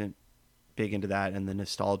maybe isn't big into that and the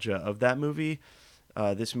nostalgia of that movie.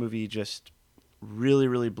 This movie just really,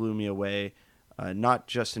 really blew me away, not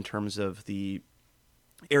just in terms of the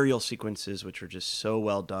aerial sequences, which are just so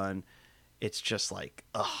well done, it's just like,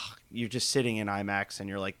 ugh, you're just sitting in IMAX and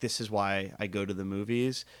you're like, this is why I go to the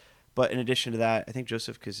movies. But in addition to that, I think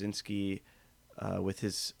Joseph Kosinski, with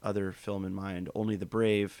his other film in mind, Only the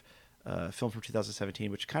Brave, film from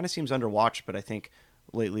 2017, which kind of seems underwatched, but I think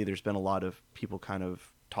lately there's been a lot of people kind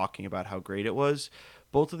of talking about how great it was.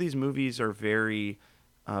 Both of these movies are very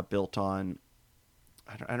built on,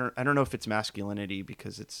 I don't know if it's masculinity,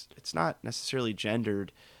 because it's not necessarily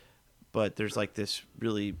gendered, but there's like this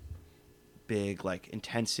really big like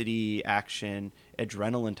intensity, action,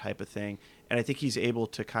 adrenaline type of thing, and I think he's able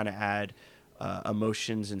to kind of add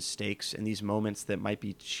emotions and stakes in these moments that might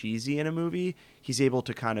be cheesy in a movie. He's able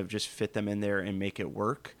to kind of just fit them in there and make it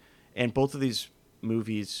work. And both of these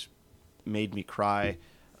movies made me cry.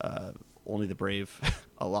 Only the Brave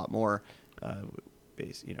a lot more,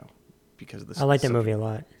 because of this. I like that movie a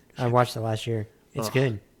lot. I watched it last year. It's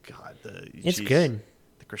good. God, it's good.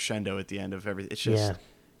 The crescendo at the end of everything. It's just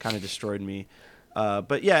kind of destroyed me.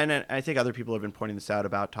 But yeah, and I think other people have been pointing this out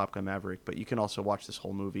about Top Gun Maverick, but you can also watch this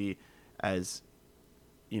whole movie as,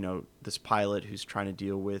 this pilot who's trying to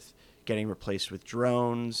deal with getting replaced with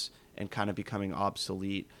drones and kind of becoming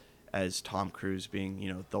obsolete, as Tom Cruise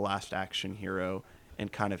being, the last action hero,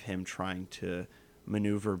 and kind of him trying to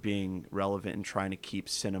maneuver being relevant and trying to keep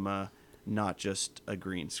cinema not just a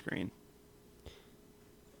green screen.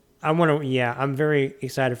 I'm very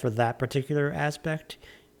excited for that particular aspect,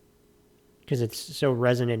 because it's so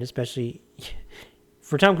resonant, especially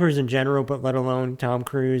for Tom Cruise in general, but let alone Tom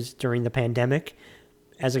Cruise during the pandemic,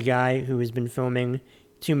 as a guy who has been filming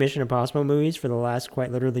 2 Mission Impossible movies for the last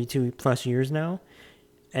quite literally 2+ years now,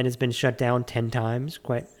 and it's been shut down 10 times,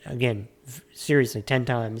 seriously, 10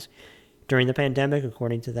 times during the pandemic,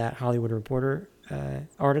 according to that Hollywood Reporter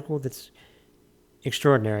article. That's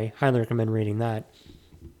extraordinary. Highly recommend reading that.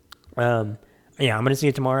 I'm going to see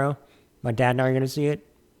it tomorrow. My dad and I are going to see it.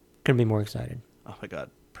 Couldn't be more excited. Oh my God.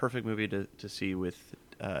 Perfect movie to see with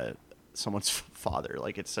someone's father.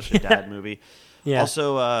 Like, it's such a dad movie. Yeah.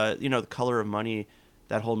 Also, The Color of Money,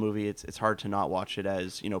 that whole movie, it's hard to not watch it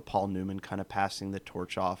as, Paul Newman kind of passing the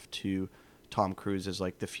torch off to Tom Cruise as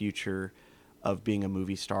like the future of being a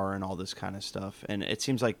movie star and all this kind of stuff. And it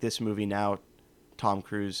seems like this movie now, Tom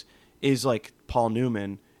Cruise is like Paul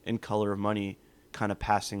Newman in Color of Money, kind of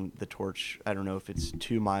passing the torch. I don't know if it's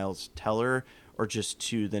to Miles Teller or just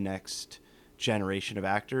to the next generation of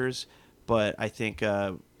actors, but I think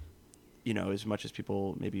as much as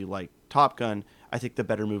people maybe like Top Gun, I think the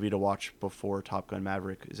better movie to watch before Top Gun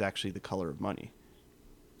Maverick is actually The Color of Money.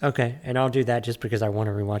 Okay, and I'll do that just because I want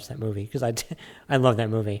to rewatch that movie, because I love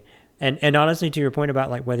that movie. And honestly, to your point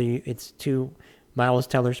about like whether it's to Miles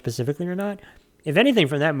Teller specifically or not, if anything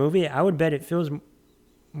from that movie, I would bet it feels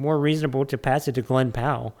more reasonable to pass it to Glenn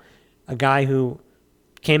Powell, a guy who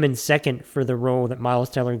came in second for the role that Miles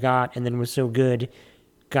Teller got, and then was so good,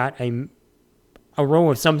 got a role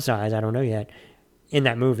of some size, I don't know yet, in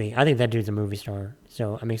that movie. I think that dude's a movie star,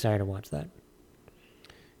 so I'm excited to watch that.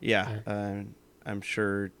 Yeah. I'm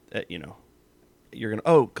sure that, you're going to...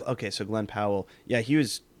 Oh, okay, so Glenn Powell. Yeah, he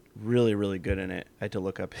was really, really good in it. I had to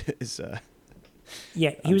look up his...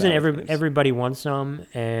 Yeah, he was in Everybody Wants Some,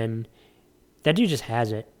 and that dude just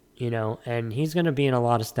has it, and he's going to be in a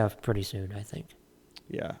lot of stuff pretty soon, I think.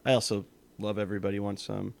 Yeah, I also love Everybody Wants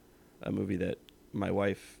Some, a movie that my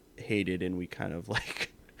wife hated and we kind of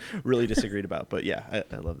like really disagreed about. But yeah,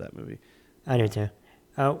 I love that movie. I do too.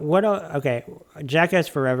 Okay, Jackass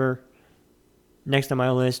Forever, next on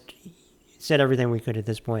my list. Said everything we could at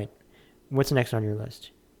this point. What's next on your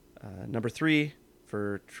list? Number 3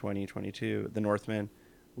 for 2022, The Northman.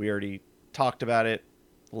 We already talked about it,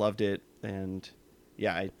 loved it, and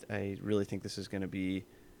yeah, I really think this is going to be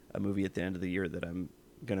a movie at the end of the year that I'm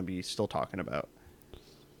going to be still talking about.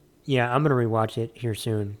 Yeah, I'm going to rewatch it here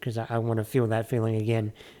soon because I want to feel that feeling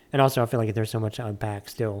again. And also, I feel like there's so much to unpack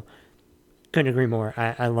still. Couldn't agree more.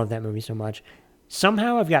 I love that movie so much.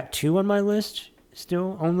 Somehow, I've got 2 on my list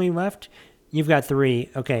still only left. You've got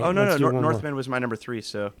 3. Okay. Oh, no. Northman was my number 3,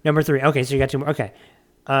 so. Number 3. Okay, so you got 2 more. Okay.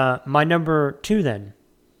 My number 2 then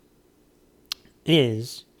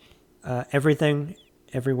is Everything,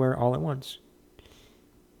 Everywhere, All at Once.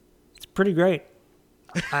 It's pretty great.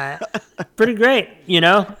 Pretty great,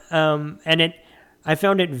 and I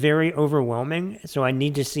found it very overwhelming, so I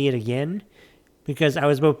need to see it again because I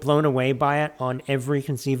was both blown away by it on every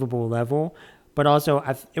conceivable level, but also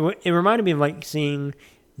it reminded me of like seeing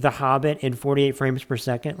The Hobbit in 48 frames per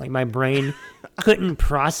second. Like my brain couldn't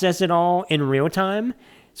process it all in real time,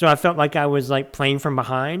 so I felt like I was like playing from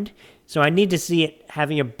behind. So I need to see it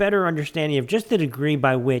having a better understanding of just the degree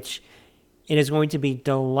by which it is going to be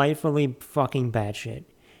delightfully fucking batshit.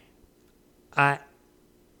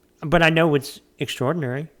 but I know it's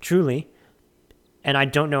extraordinary, truly, and I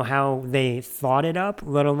don't know how they thought it up,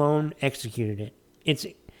 let alone executed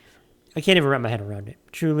it. I can't even wrap my head around it.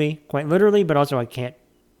 Truly, quite literally, but also I can't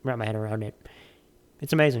wrap my head around it.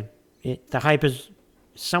 It's amazing. The hype is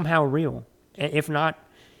somehow real, if not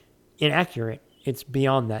inaccurate. It's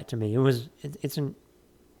beyond that to me.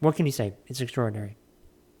 What can you say? It's extraordinary.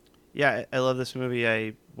 Yeah, I love this movie.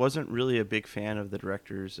 I wasn't really a big fan of the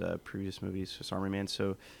director's previous movies, Swiss Army Man,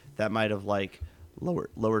 so that might have like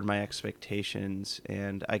lowered my expectations.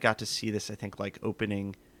 And I got to see this, I think, like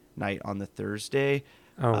opening night on the Thursday.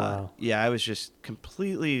 Oh, wow. Yeah, I was just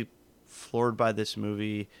completely floored by this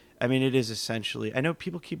movie. I mean, it is essentially, I know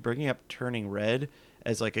people keep bringing up Turning Red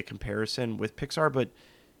as like a comparison with Pixar, but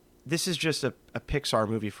this is just a Pixar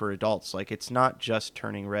movie for adults. Like, it's not just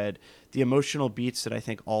Turning Red. The emotional beats that I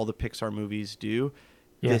think all the Pixar movies do,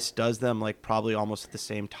 this does them like probably almost at the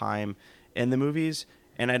same time in the movies.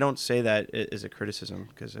 And I don't say that as a criticism,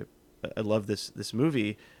 because I love this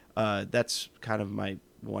movie. That's kind of my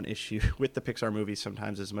one issue with the Pixar movies.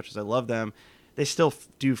 Sometimes, as much as I love them, they still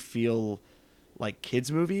do feel like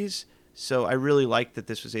kids movies. So I really like that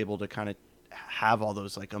this was able to kind of have all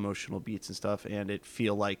those like emotional beats and stuff, and it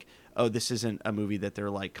feel like, oh, this isn't a movie that they're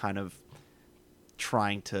like kind of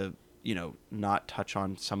trying to, not touch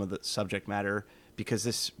on some of the subject matter, because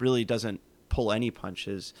this really doesn't pull any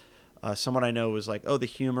punches. Someone I know was like, oh, the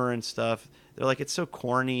humor and stuff, they're like, it's so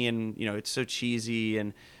corny and it's so cheesy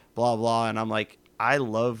and blah blah, and I'm like, I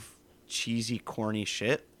love cheesy, corny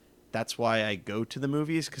shit. That's why I go to the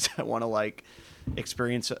movies, because I want to like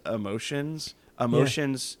experience emotions.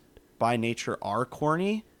 By nature are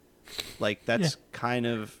corny. Like, that's kind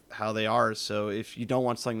of how they are. So if you don't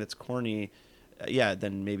want something that's corny,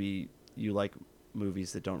 then maybe you like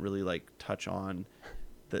movies that don't really like touch on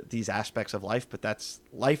these aspects of life. But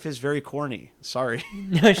life is very corny. Sorry.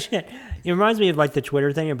 No shit. It reminds me of like the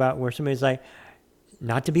Twitter thing about where somebody's like,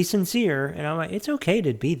 not to be sincere, and I'm like, it's okay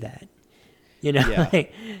to be that. Yeah.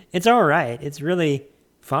 Like, it's all right. It's really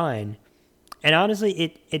fine. And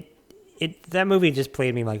honestly, that movie just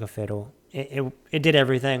played me like a fiddle. It did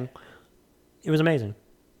everything. It was amazing.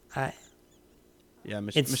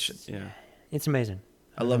 It's amazing.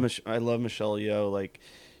 I love Michelle Yeoh. Like,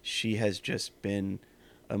 she has just been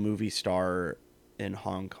a movie star in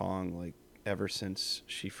Hong Kong like ever since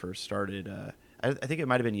she first started. I think it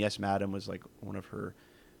might have been Yes Madam was like one of her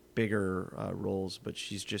bigger roles, but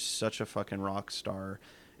she's just such a fucking rock star.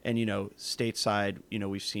 And stateside,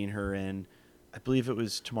 we've seen her in, I believe it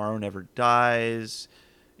was Tomorrow Never Dies,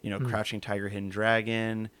 Crouching Tiger, Hidden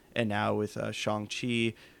Dragon, and now with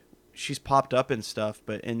Shang-Chi. She's popped up and stuff,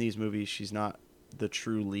 but in these movies, she's not the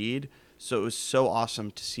true lead. So it was so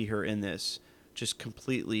awesome to see her in this, just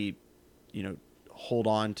completely, hold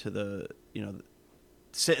on to the,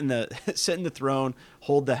 sit in the throne,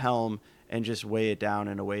 hold the helm, and just weigh it down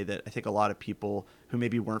in a way that I think a lot of people who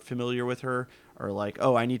maybe weren't familiar with her are like,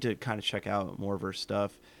 oh, I need to kind of check out more of her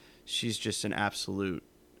stuff. She's just an absolute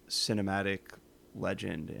cinematic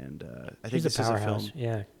legend, and I think this is a film,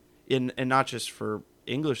 and not just for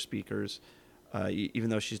English speakers. Even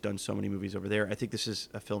though she's done so many movies over there, I think this is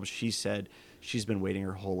a film she said she's been waiting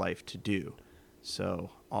her whole life to do.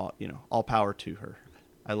 So all power to her.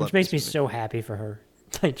 I love. Which makes me so happy for her,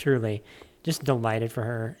 like truly, just delighted for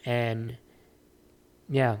her. And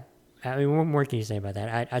yeah, I mean, what more can you say about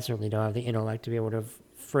that? I certainly don't have the intellect to be able to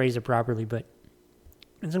phrase it properly, but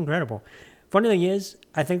it's incredible. Funny thing is,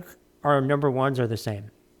 I think our number ones are the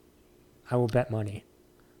same. I will bet money.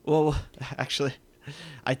 Well, actually,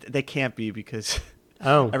 they can't be, because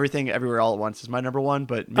Everything Everywhere All at Once is my number one,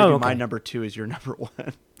 but maybe my number two is your number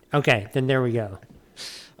one. Okay, then there we go.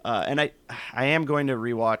 And I am going to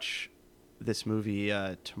rewatch this movie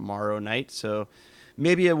tomorrow night, so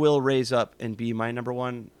maybe it will raise up and be my number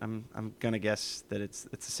one. I'm gonna guess that it's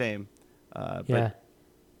the same. But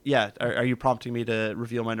yeah, are you prompting me to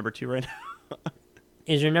reveal my number two right now?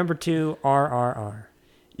 Is your number two RRR?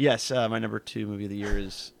 Yes, my number two movie of the year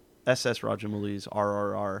is S.S. Rajamouli's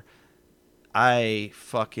RRR. I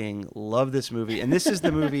fucking love this movie, and this is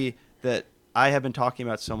the movie that I have been talking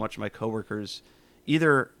about so much. My coworkers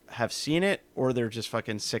either have seen it or they're just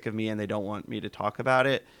fucking sick of me and they don't want me to talk about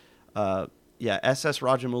it. S.S.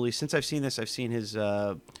 Rajamouli. Since I've seen this, I've seen his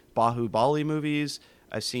Bahubali movies.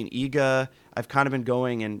 I've seen Iga. I've kind of been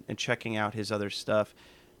going and checking out his other stuff.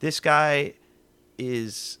 This guy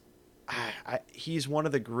is, he's one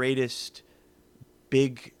of the greatest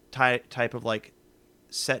big type of like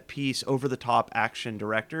set piece, over the top action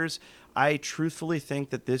directors. I truthfully think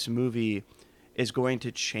that this movie is going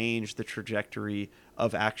to change the trajectory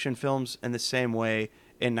of action films in the same way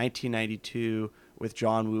in 1992 with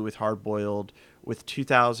John Woo with Hard Boiled, with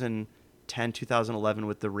 2010, 2011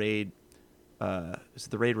 with The Raid, is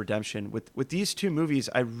it The Raid Redemption? With these two movies,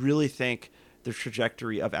 I really think the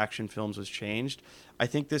trajectory of action films was changed. I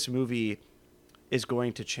think this movie is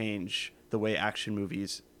going to change the way action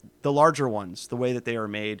movies, the larger ones, the way that they are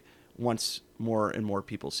made, once more and more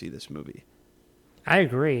people see this movie. I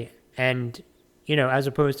agree. And, you know, as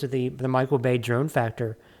opposed to the Michael Bay drone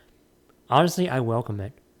factor, honestly, I welcome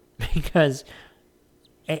it because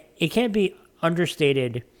it can't be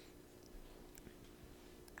understated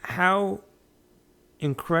how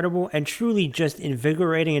incredible and truly just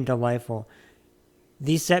invigorating and delightful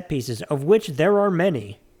these set pieces, of which there are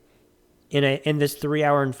many in this 3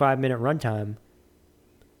 hour and 5 minute runtime.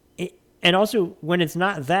 And also, when it's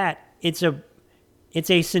not that, it's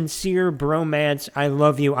a sincere bromance, I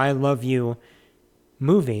love you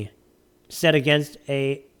movie set against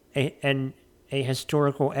a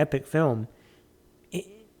historical epic film.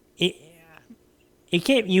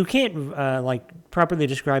 You can't like properly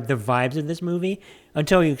describe the vibes of this movie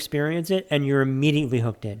until you experience it, and you're immediately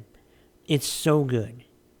hooked in. It's so good.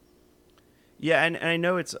 Yeah, and I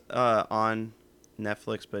know it's on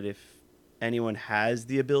Netflix, but if anyone has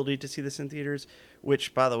the ability to see this in theaters,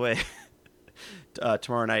 which, by the way,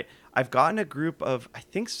 tomorrow night, I've gotten a group of, I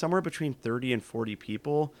think, somewhere between 30 and 40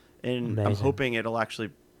 people, and Amazing. I'm hoping it'll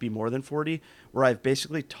actually be more than 40, where I've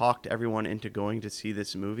basically talked everyone into going to see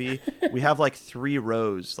this movie. We have like 3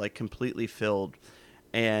 rows, like completely filled,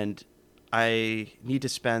 and I need to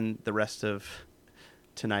spend the rest of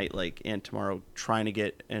tonight, like, and tomorrow trying to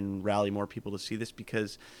get and rally more people to see this,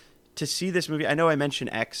 because to see this movie, I know I mentioned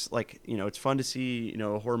X, like, you know, it's fun to see, you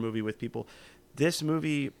know, a horror movie with people. This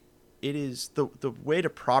movie, it is the way to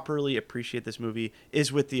properly appreciate this movie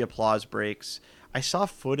is with the applause breaks. I saw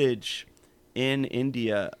footage in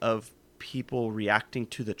India of people reacting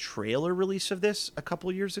to the trailer release of this a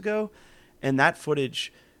couple years ago, and that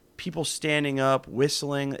footage, people standing up,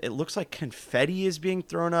 whistling, it looks like confetti is being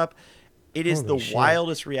thrown up. It is Holy the shit.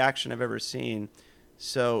 wildest reaction I've ever seen.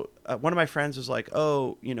 So one of my friends was like,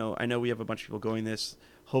 oh, you know, I know we have a bunch of people going this.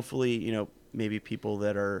 Hopefully, you know, maybe people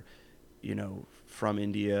that are, you know, from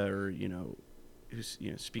India or, you know, who,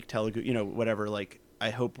 you know, speak Telugu, you know, whatever. Like,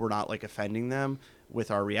 I hope we're not like offending them with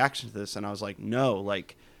our reaction to this. And I was like, no,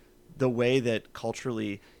 like the way that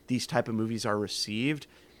culturally these type of movies are received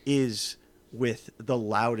is with the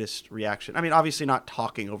loudest reaction. I mean, obviously not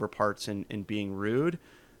talking over parts and being rude,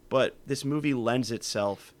 but this movie lends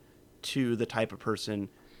itself to the type of person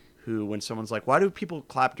who, when someone's like, why do people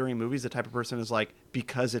clap during movies? The type of person is like,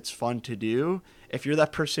 because it's fun to do. If you're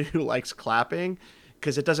that person who likes clapping,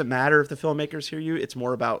 because it doesn't matter if the filmmakers hear you, it's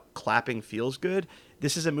more about clapping feels good.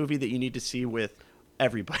 This is a movie that you need to see with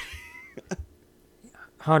everybody.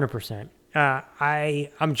 100%.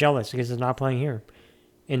 I'm jealous because it's not playing here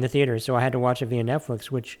in the theater, so I had to watch it via Netflix,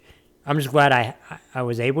 which I'm just glad I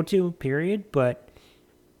was able to, period. But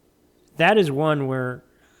that is one where,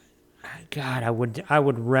 God, I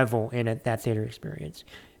would revel in it, that theater experience.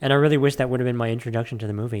 And I really wish that would have been my introduction to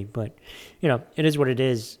the movie. But, you know, it is what it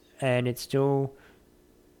is. And it's still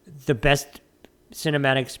the best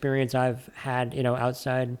cinematic experience I've had, you know,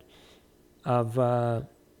 outside of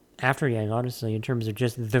After Yang, honestly, in terms of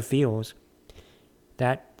just the feels.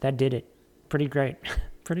 That did it. Pretty great.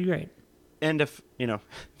 Pretty great. And if, you know,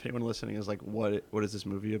 if anyone listening is like, what is this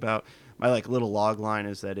movie about? My like little log line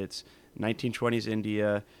is that it's 1920s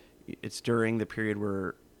India. It's during the period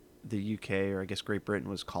where the UK, or I guess Great Britain,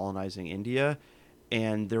 was colonizing India,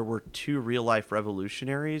 and there were 2 real life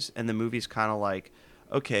revolutionaries, and the movie's kind of like,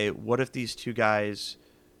 okay, what if these 2 guys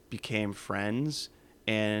became friends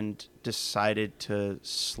and decided to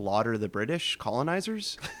slaughter the British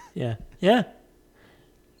colonizers? Yeah. Yeah.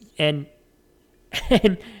 And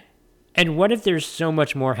and what if there's so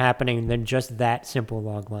much more happening than just that simple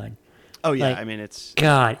log line? Oh yeah, Like, I mean, it's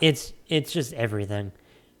God, it's just everything.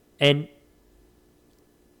 And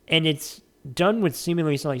it's done with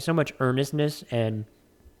seemingly so much earnestness and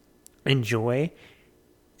joy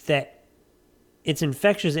that it's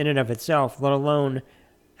infectious in and of itself, let alone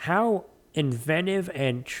how inventive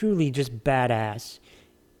and truly just badass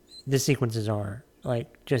the sequences are.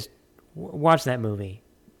 Like, just watch that movie,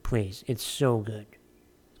 please. It's so good.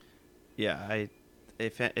 yeah.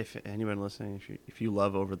 If anyone listening, if you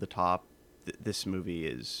love over the top, this movie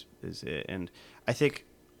is it. And I think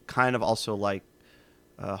kind of also like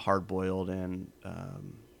Hard Boiled and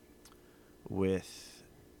with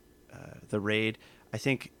The Raid, I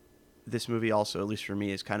think this movie also, at least for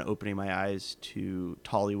me, is kind of opening my eyes to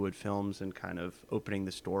Tollywood films and kind of opening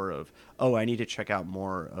this door of, oh, I need to check out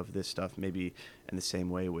more of this stuff, maybe in the same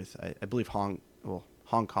way with, I believe, Hong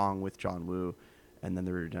Kong with John Woo, and then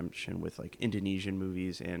the redemption with like Indonesian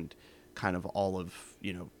movies and kind of all of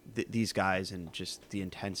these guys and just the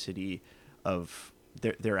intensity of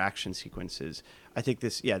their action sequences. I think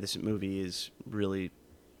this movie is really,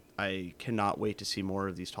 I cannot wait to see more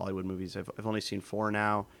of these Hollywood movies. I've only seen 4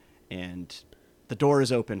 now, and the door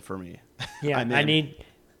is open for me. Yeah, I'm in. I need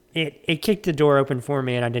it. It kicked the door open for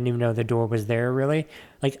me, and I didn't even know the door was there. Really,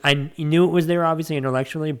 like I knew it was there, obviously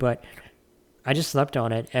intellectually, but I just slept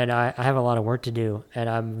on it, and I have a lot of work to do, and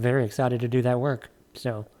I'm very excited to do that work.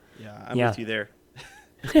 So, Yeah, I'm with you there.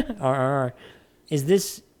 RRR. Is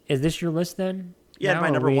this your list then? Yeah, now, my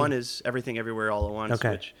or number we- 1 is Everything Everywhere All at Once,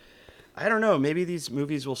 Okay. which I don't know. Maybe these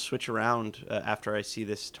movies will switch around after I see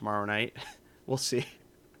this tomorrow night. We'll see.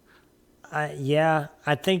 Yeah,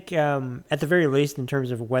 I think at the very least, in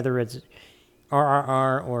terms of whether it's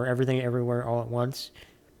RRR or Everything Everywhere All at Once,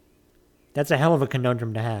 that's a hell of a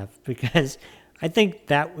conundrum to have because I think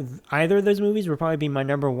that either of those movies would probably be my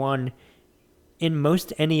number 1 in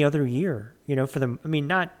most any other year. For them, I mean,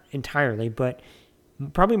 not entirely, but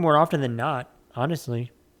probably more often than not,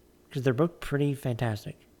 honestly, because they're both pretty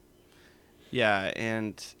fantastic. Yeah,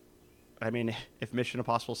 and I mean, if Mission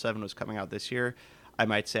Impossible 7 was coming out this year, I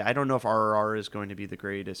might say I don't know if RRR is going to be the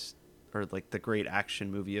greatest or like the great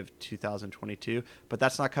action movie of 2022, but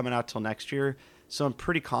that's not coming out till next year. So I'm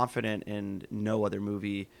pretty confident in no other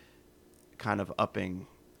movie kind of upping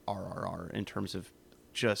RRR in terms of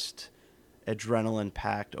just adrenaline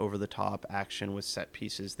packed over the top action with set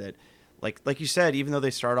pieces that like you said, even though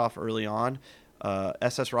they start off early on,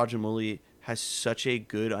 SS Rajamouli has such a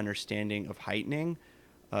good understanding of heightening.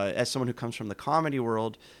 As someone who comes from the comedy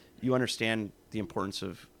world, you understand the importance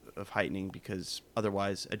of heightening because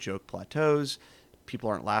otherwise a joke plateaus. People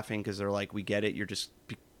aren't laughing because they're like, we get it. You're just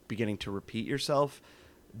beginning to repeat yourself.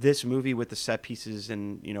 This movie with the set pieces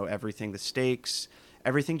and, everything, the stakes,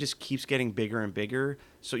 everything just keeps getting bigger and bigger.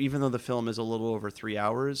 So even though the film is a little over 3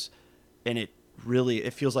 hours and it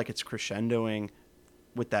feels like it's crescendoing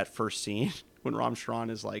with that first scene when Ram Charan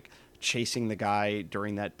is like chasing the guy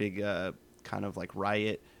during that big kind of like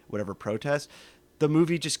riot, whatever protest, the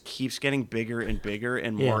movie just keeps getting bigger and bigger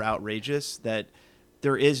and more outrageous that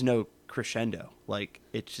there is no crescendo. Like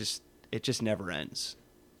it just never ends.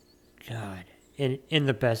 God, in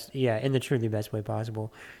the best, in the truly best way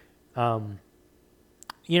possible.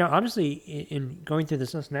 Honestly, in going through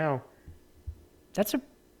this list now, that's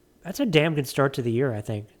a damn good start to the year. I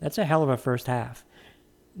think that's a hell of a first half.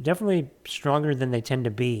 Definitely stronger than they tend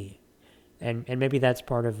to be, and maybe that's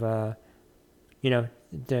part of the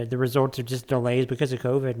results are just delays because of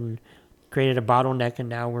COVID and created a bottleneck, and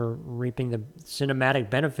now we're reaping the cinematic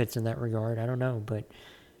benefits in that regard. I don't know, but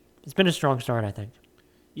it's been a strong start, I think.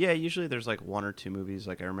 Yeah, usually there's like 1 or 2 movies.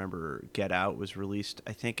 Like I remember Get Out was released,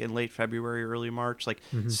 I think, in late February, early March. Like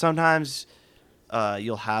sometimes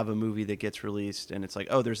you'll have a movie that gets released and it's like,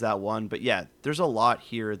 oh, there's that one. But yeah, there's a lot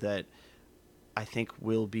here that I think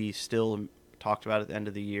will be still talked about at the end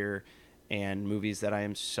of the year, and movies that I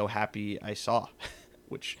am so happy I saw,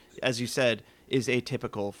 which, as you said, is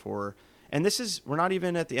atypical for. And we're not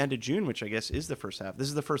even at the end of June, which I guess is the first half. This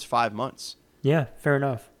is the first 5 months. Yeah, fair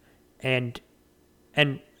enough. And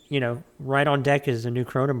right on deck is a new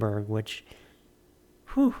Cronenberg, which,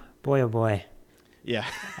 whew, boy, oh boy. Yeah.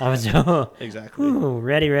 I was Exactly.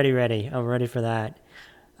 Ready. I'm ready for that.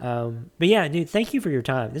 But yeah, dude, thank you for your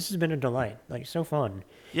time. This has been a delight. Like, so fun.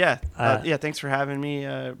 Yeah. Thanks for having me,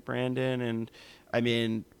 Brandon. And I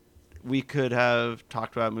mean, we could have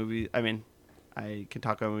talked about movies. I mean, I can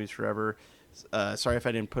talk about movies forever. Sorry if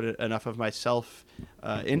I didn't put enough of myself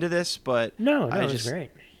into this, but No, it's just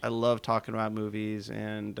great. I love talking about movies,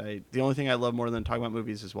 and the only thing I love more than talking about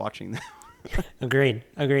movies is watching them. Agreed.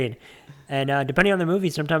 And depending on the movie,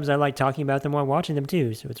 sometimes I like talking about them while watching them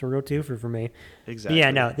too. So it's a real twofer for me. Exactly. But yeah,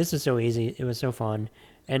 no, this is so easy. It was so fun.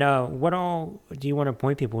 And what all do you want to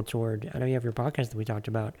point people toward? I know you have your podcast that we talked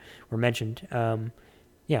about or mentioned.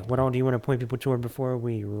 What all do you want to point people toward before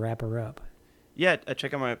we wrap her up? Yeah,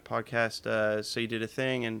 check out my podcast, So You Did a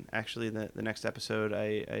Thing, and actually the next episode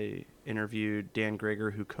I interviewed Dan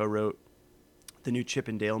Greger, who co-wrote the new Chip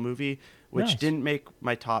and Dale movie, which didn't make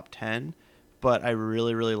my top 10, but I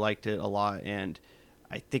really, really liked it a lot, and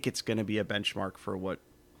I think it's going to be a benchmark for what,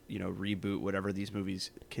 reboot, whatever these movies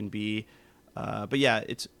can be. But yeah,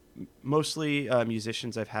 it's mostly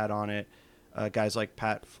musicians I've had on it, guys like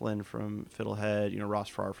Pat Flynn from Fiddlehead, Ross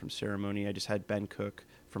Farr from Ceremony. I just had Ben Cook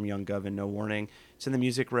from Young Gov and No Warning. It's in the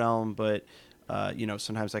music realm, but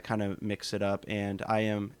sometimes I kind of mix it up. And I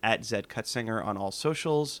am at Zed Cutsinger on all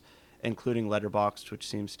socials, including Letterboxd, which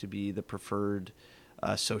seems to be the preferred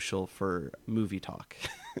social for movie talk.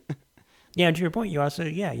 Yeah, and to your point, you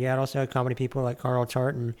had also comedy people like Carl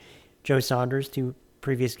Tart and Joe Saunders, two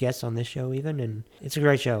previous guests on this show even, and it's a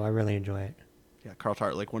great show. I really enjoy it. Yeah, Carl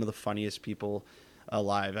Tart, like one of the funniest people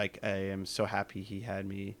alive. I am so happy he had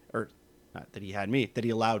me, or not that he had me, that he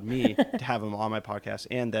allowed me to have him on my podcast,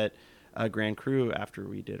 and that Grand Crew, after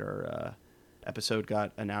we did our episode,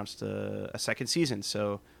 got announced a second season.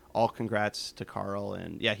 So all congrats to Carl,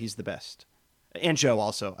 and yeah, he's the best. And Joe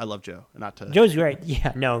also. I love Joe. Not to Joe's great.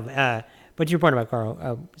 Yeah, no. But to your point about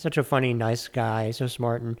Carl, such a funny, nice guy, so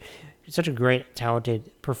smart, and such a great, talented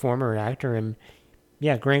performer and actor. And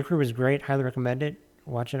yeah, Grand Crew was great. Highly recommend it.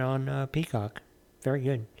 Watch it on Peacock. Very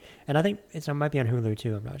good. And I think it might be on Hulu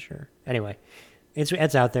too. I'm not sure. Anyway,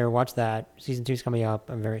 it's out there. Watch that. Season 2 is coming up.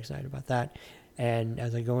 I'm very excited about that. And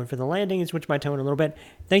as I go in for the landing and switch my tone a little bit,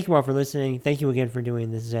 thank you all for listening. Thank you again for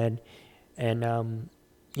doing this, Zed. And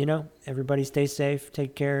everybody stay safe,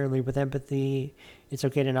 take care, lead with empathy. It's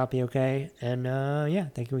okay to not be okay. And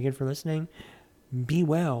thank you again for listening. Be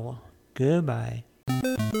well. Goodbye.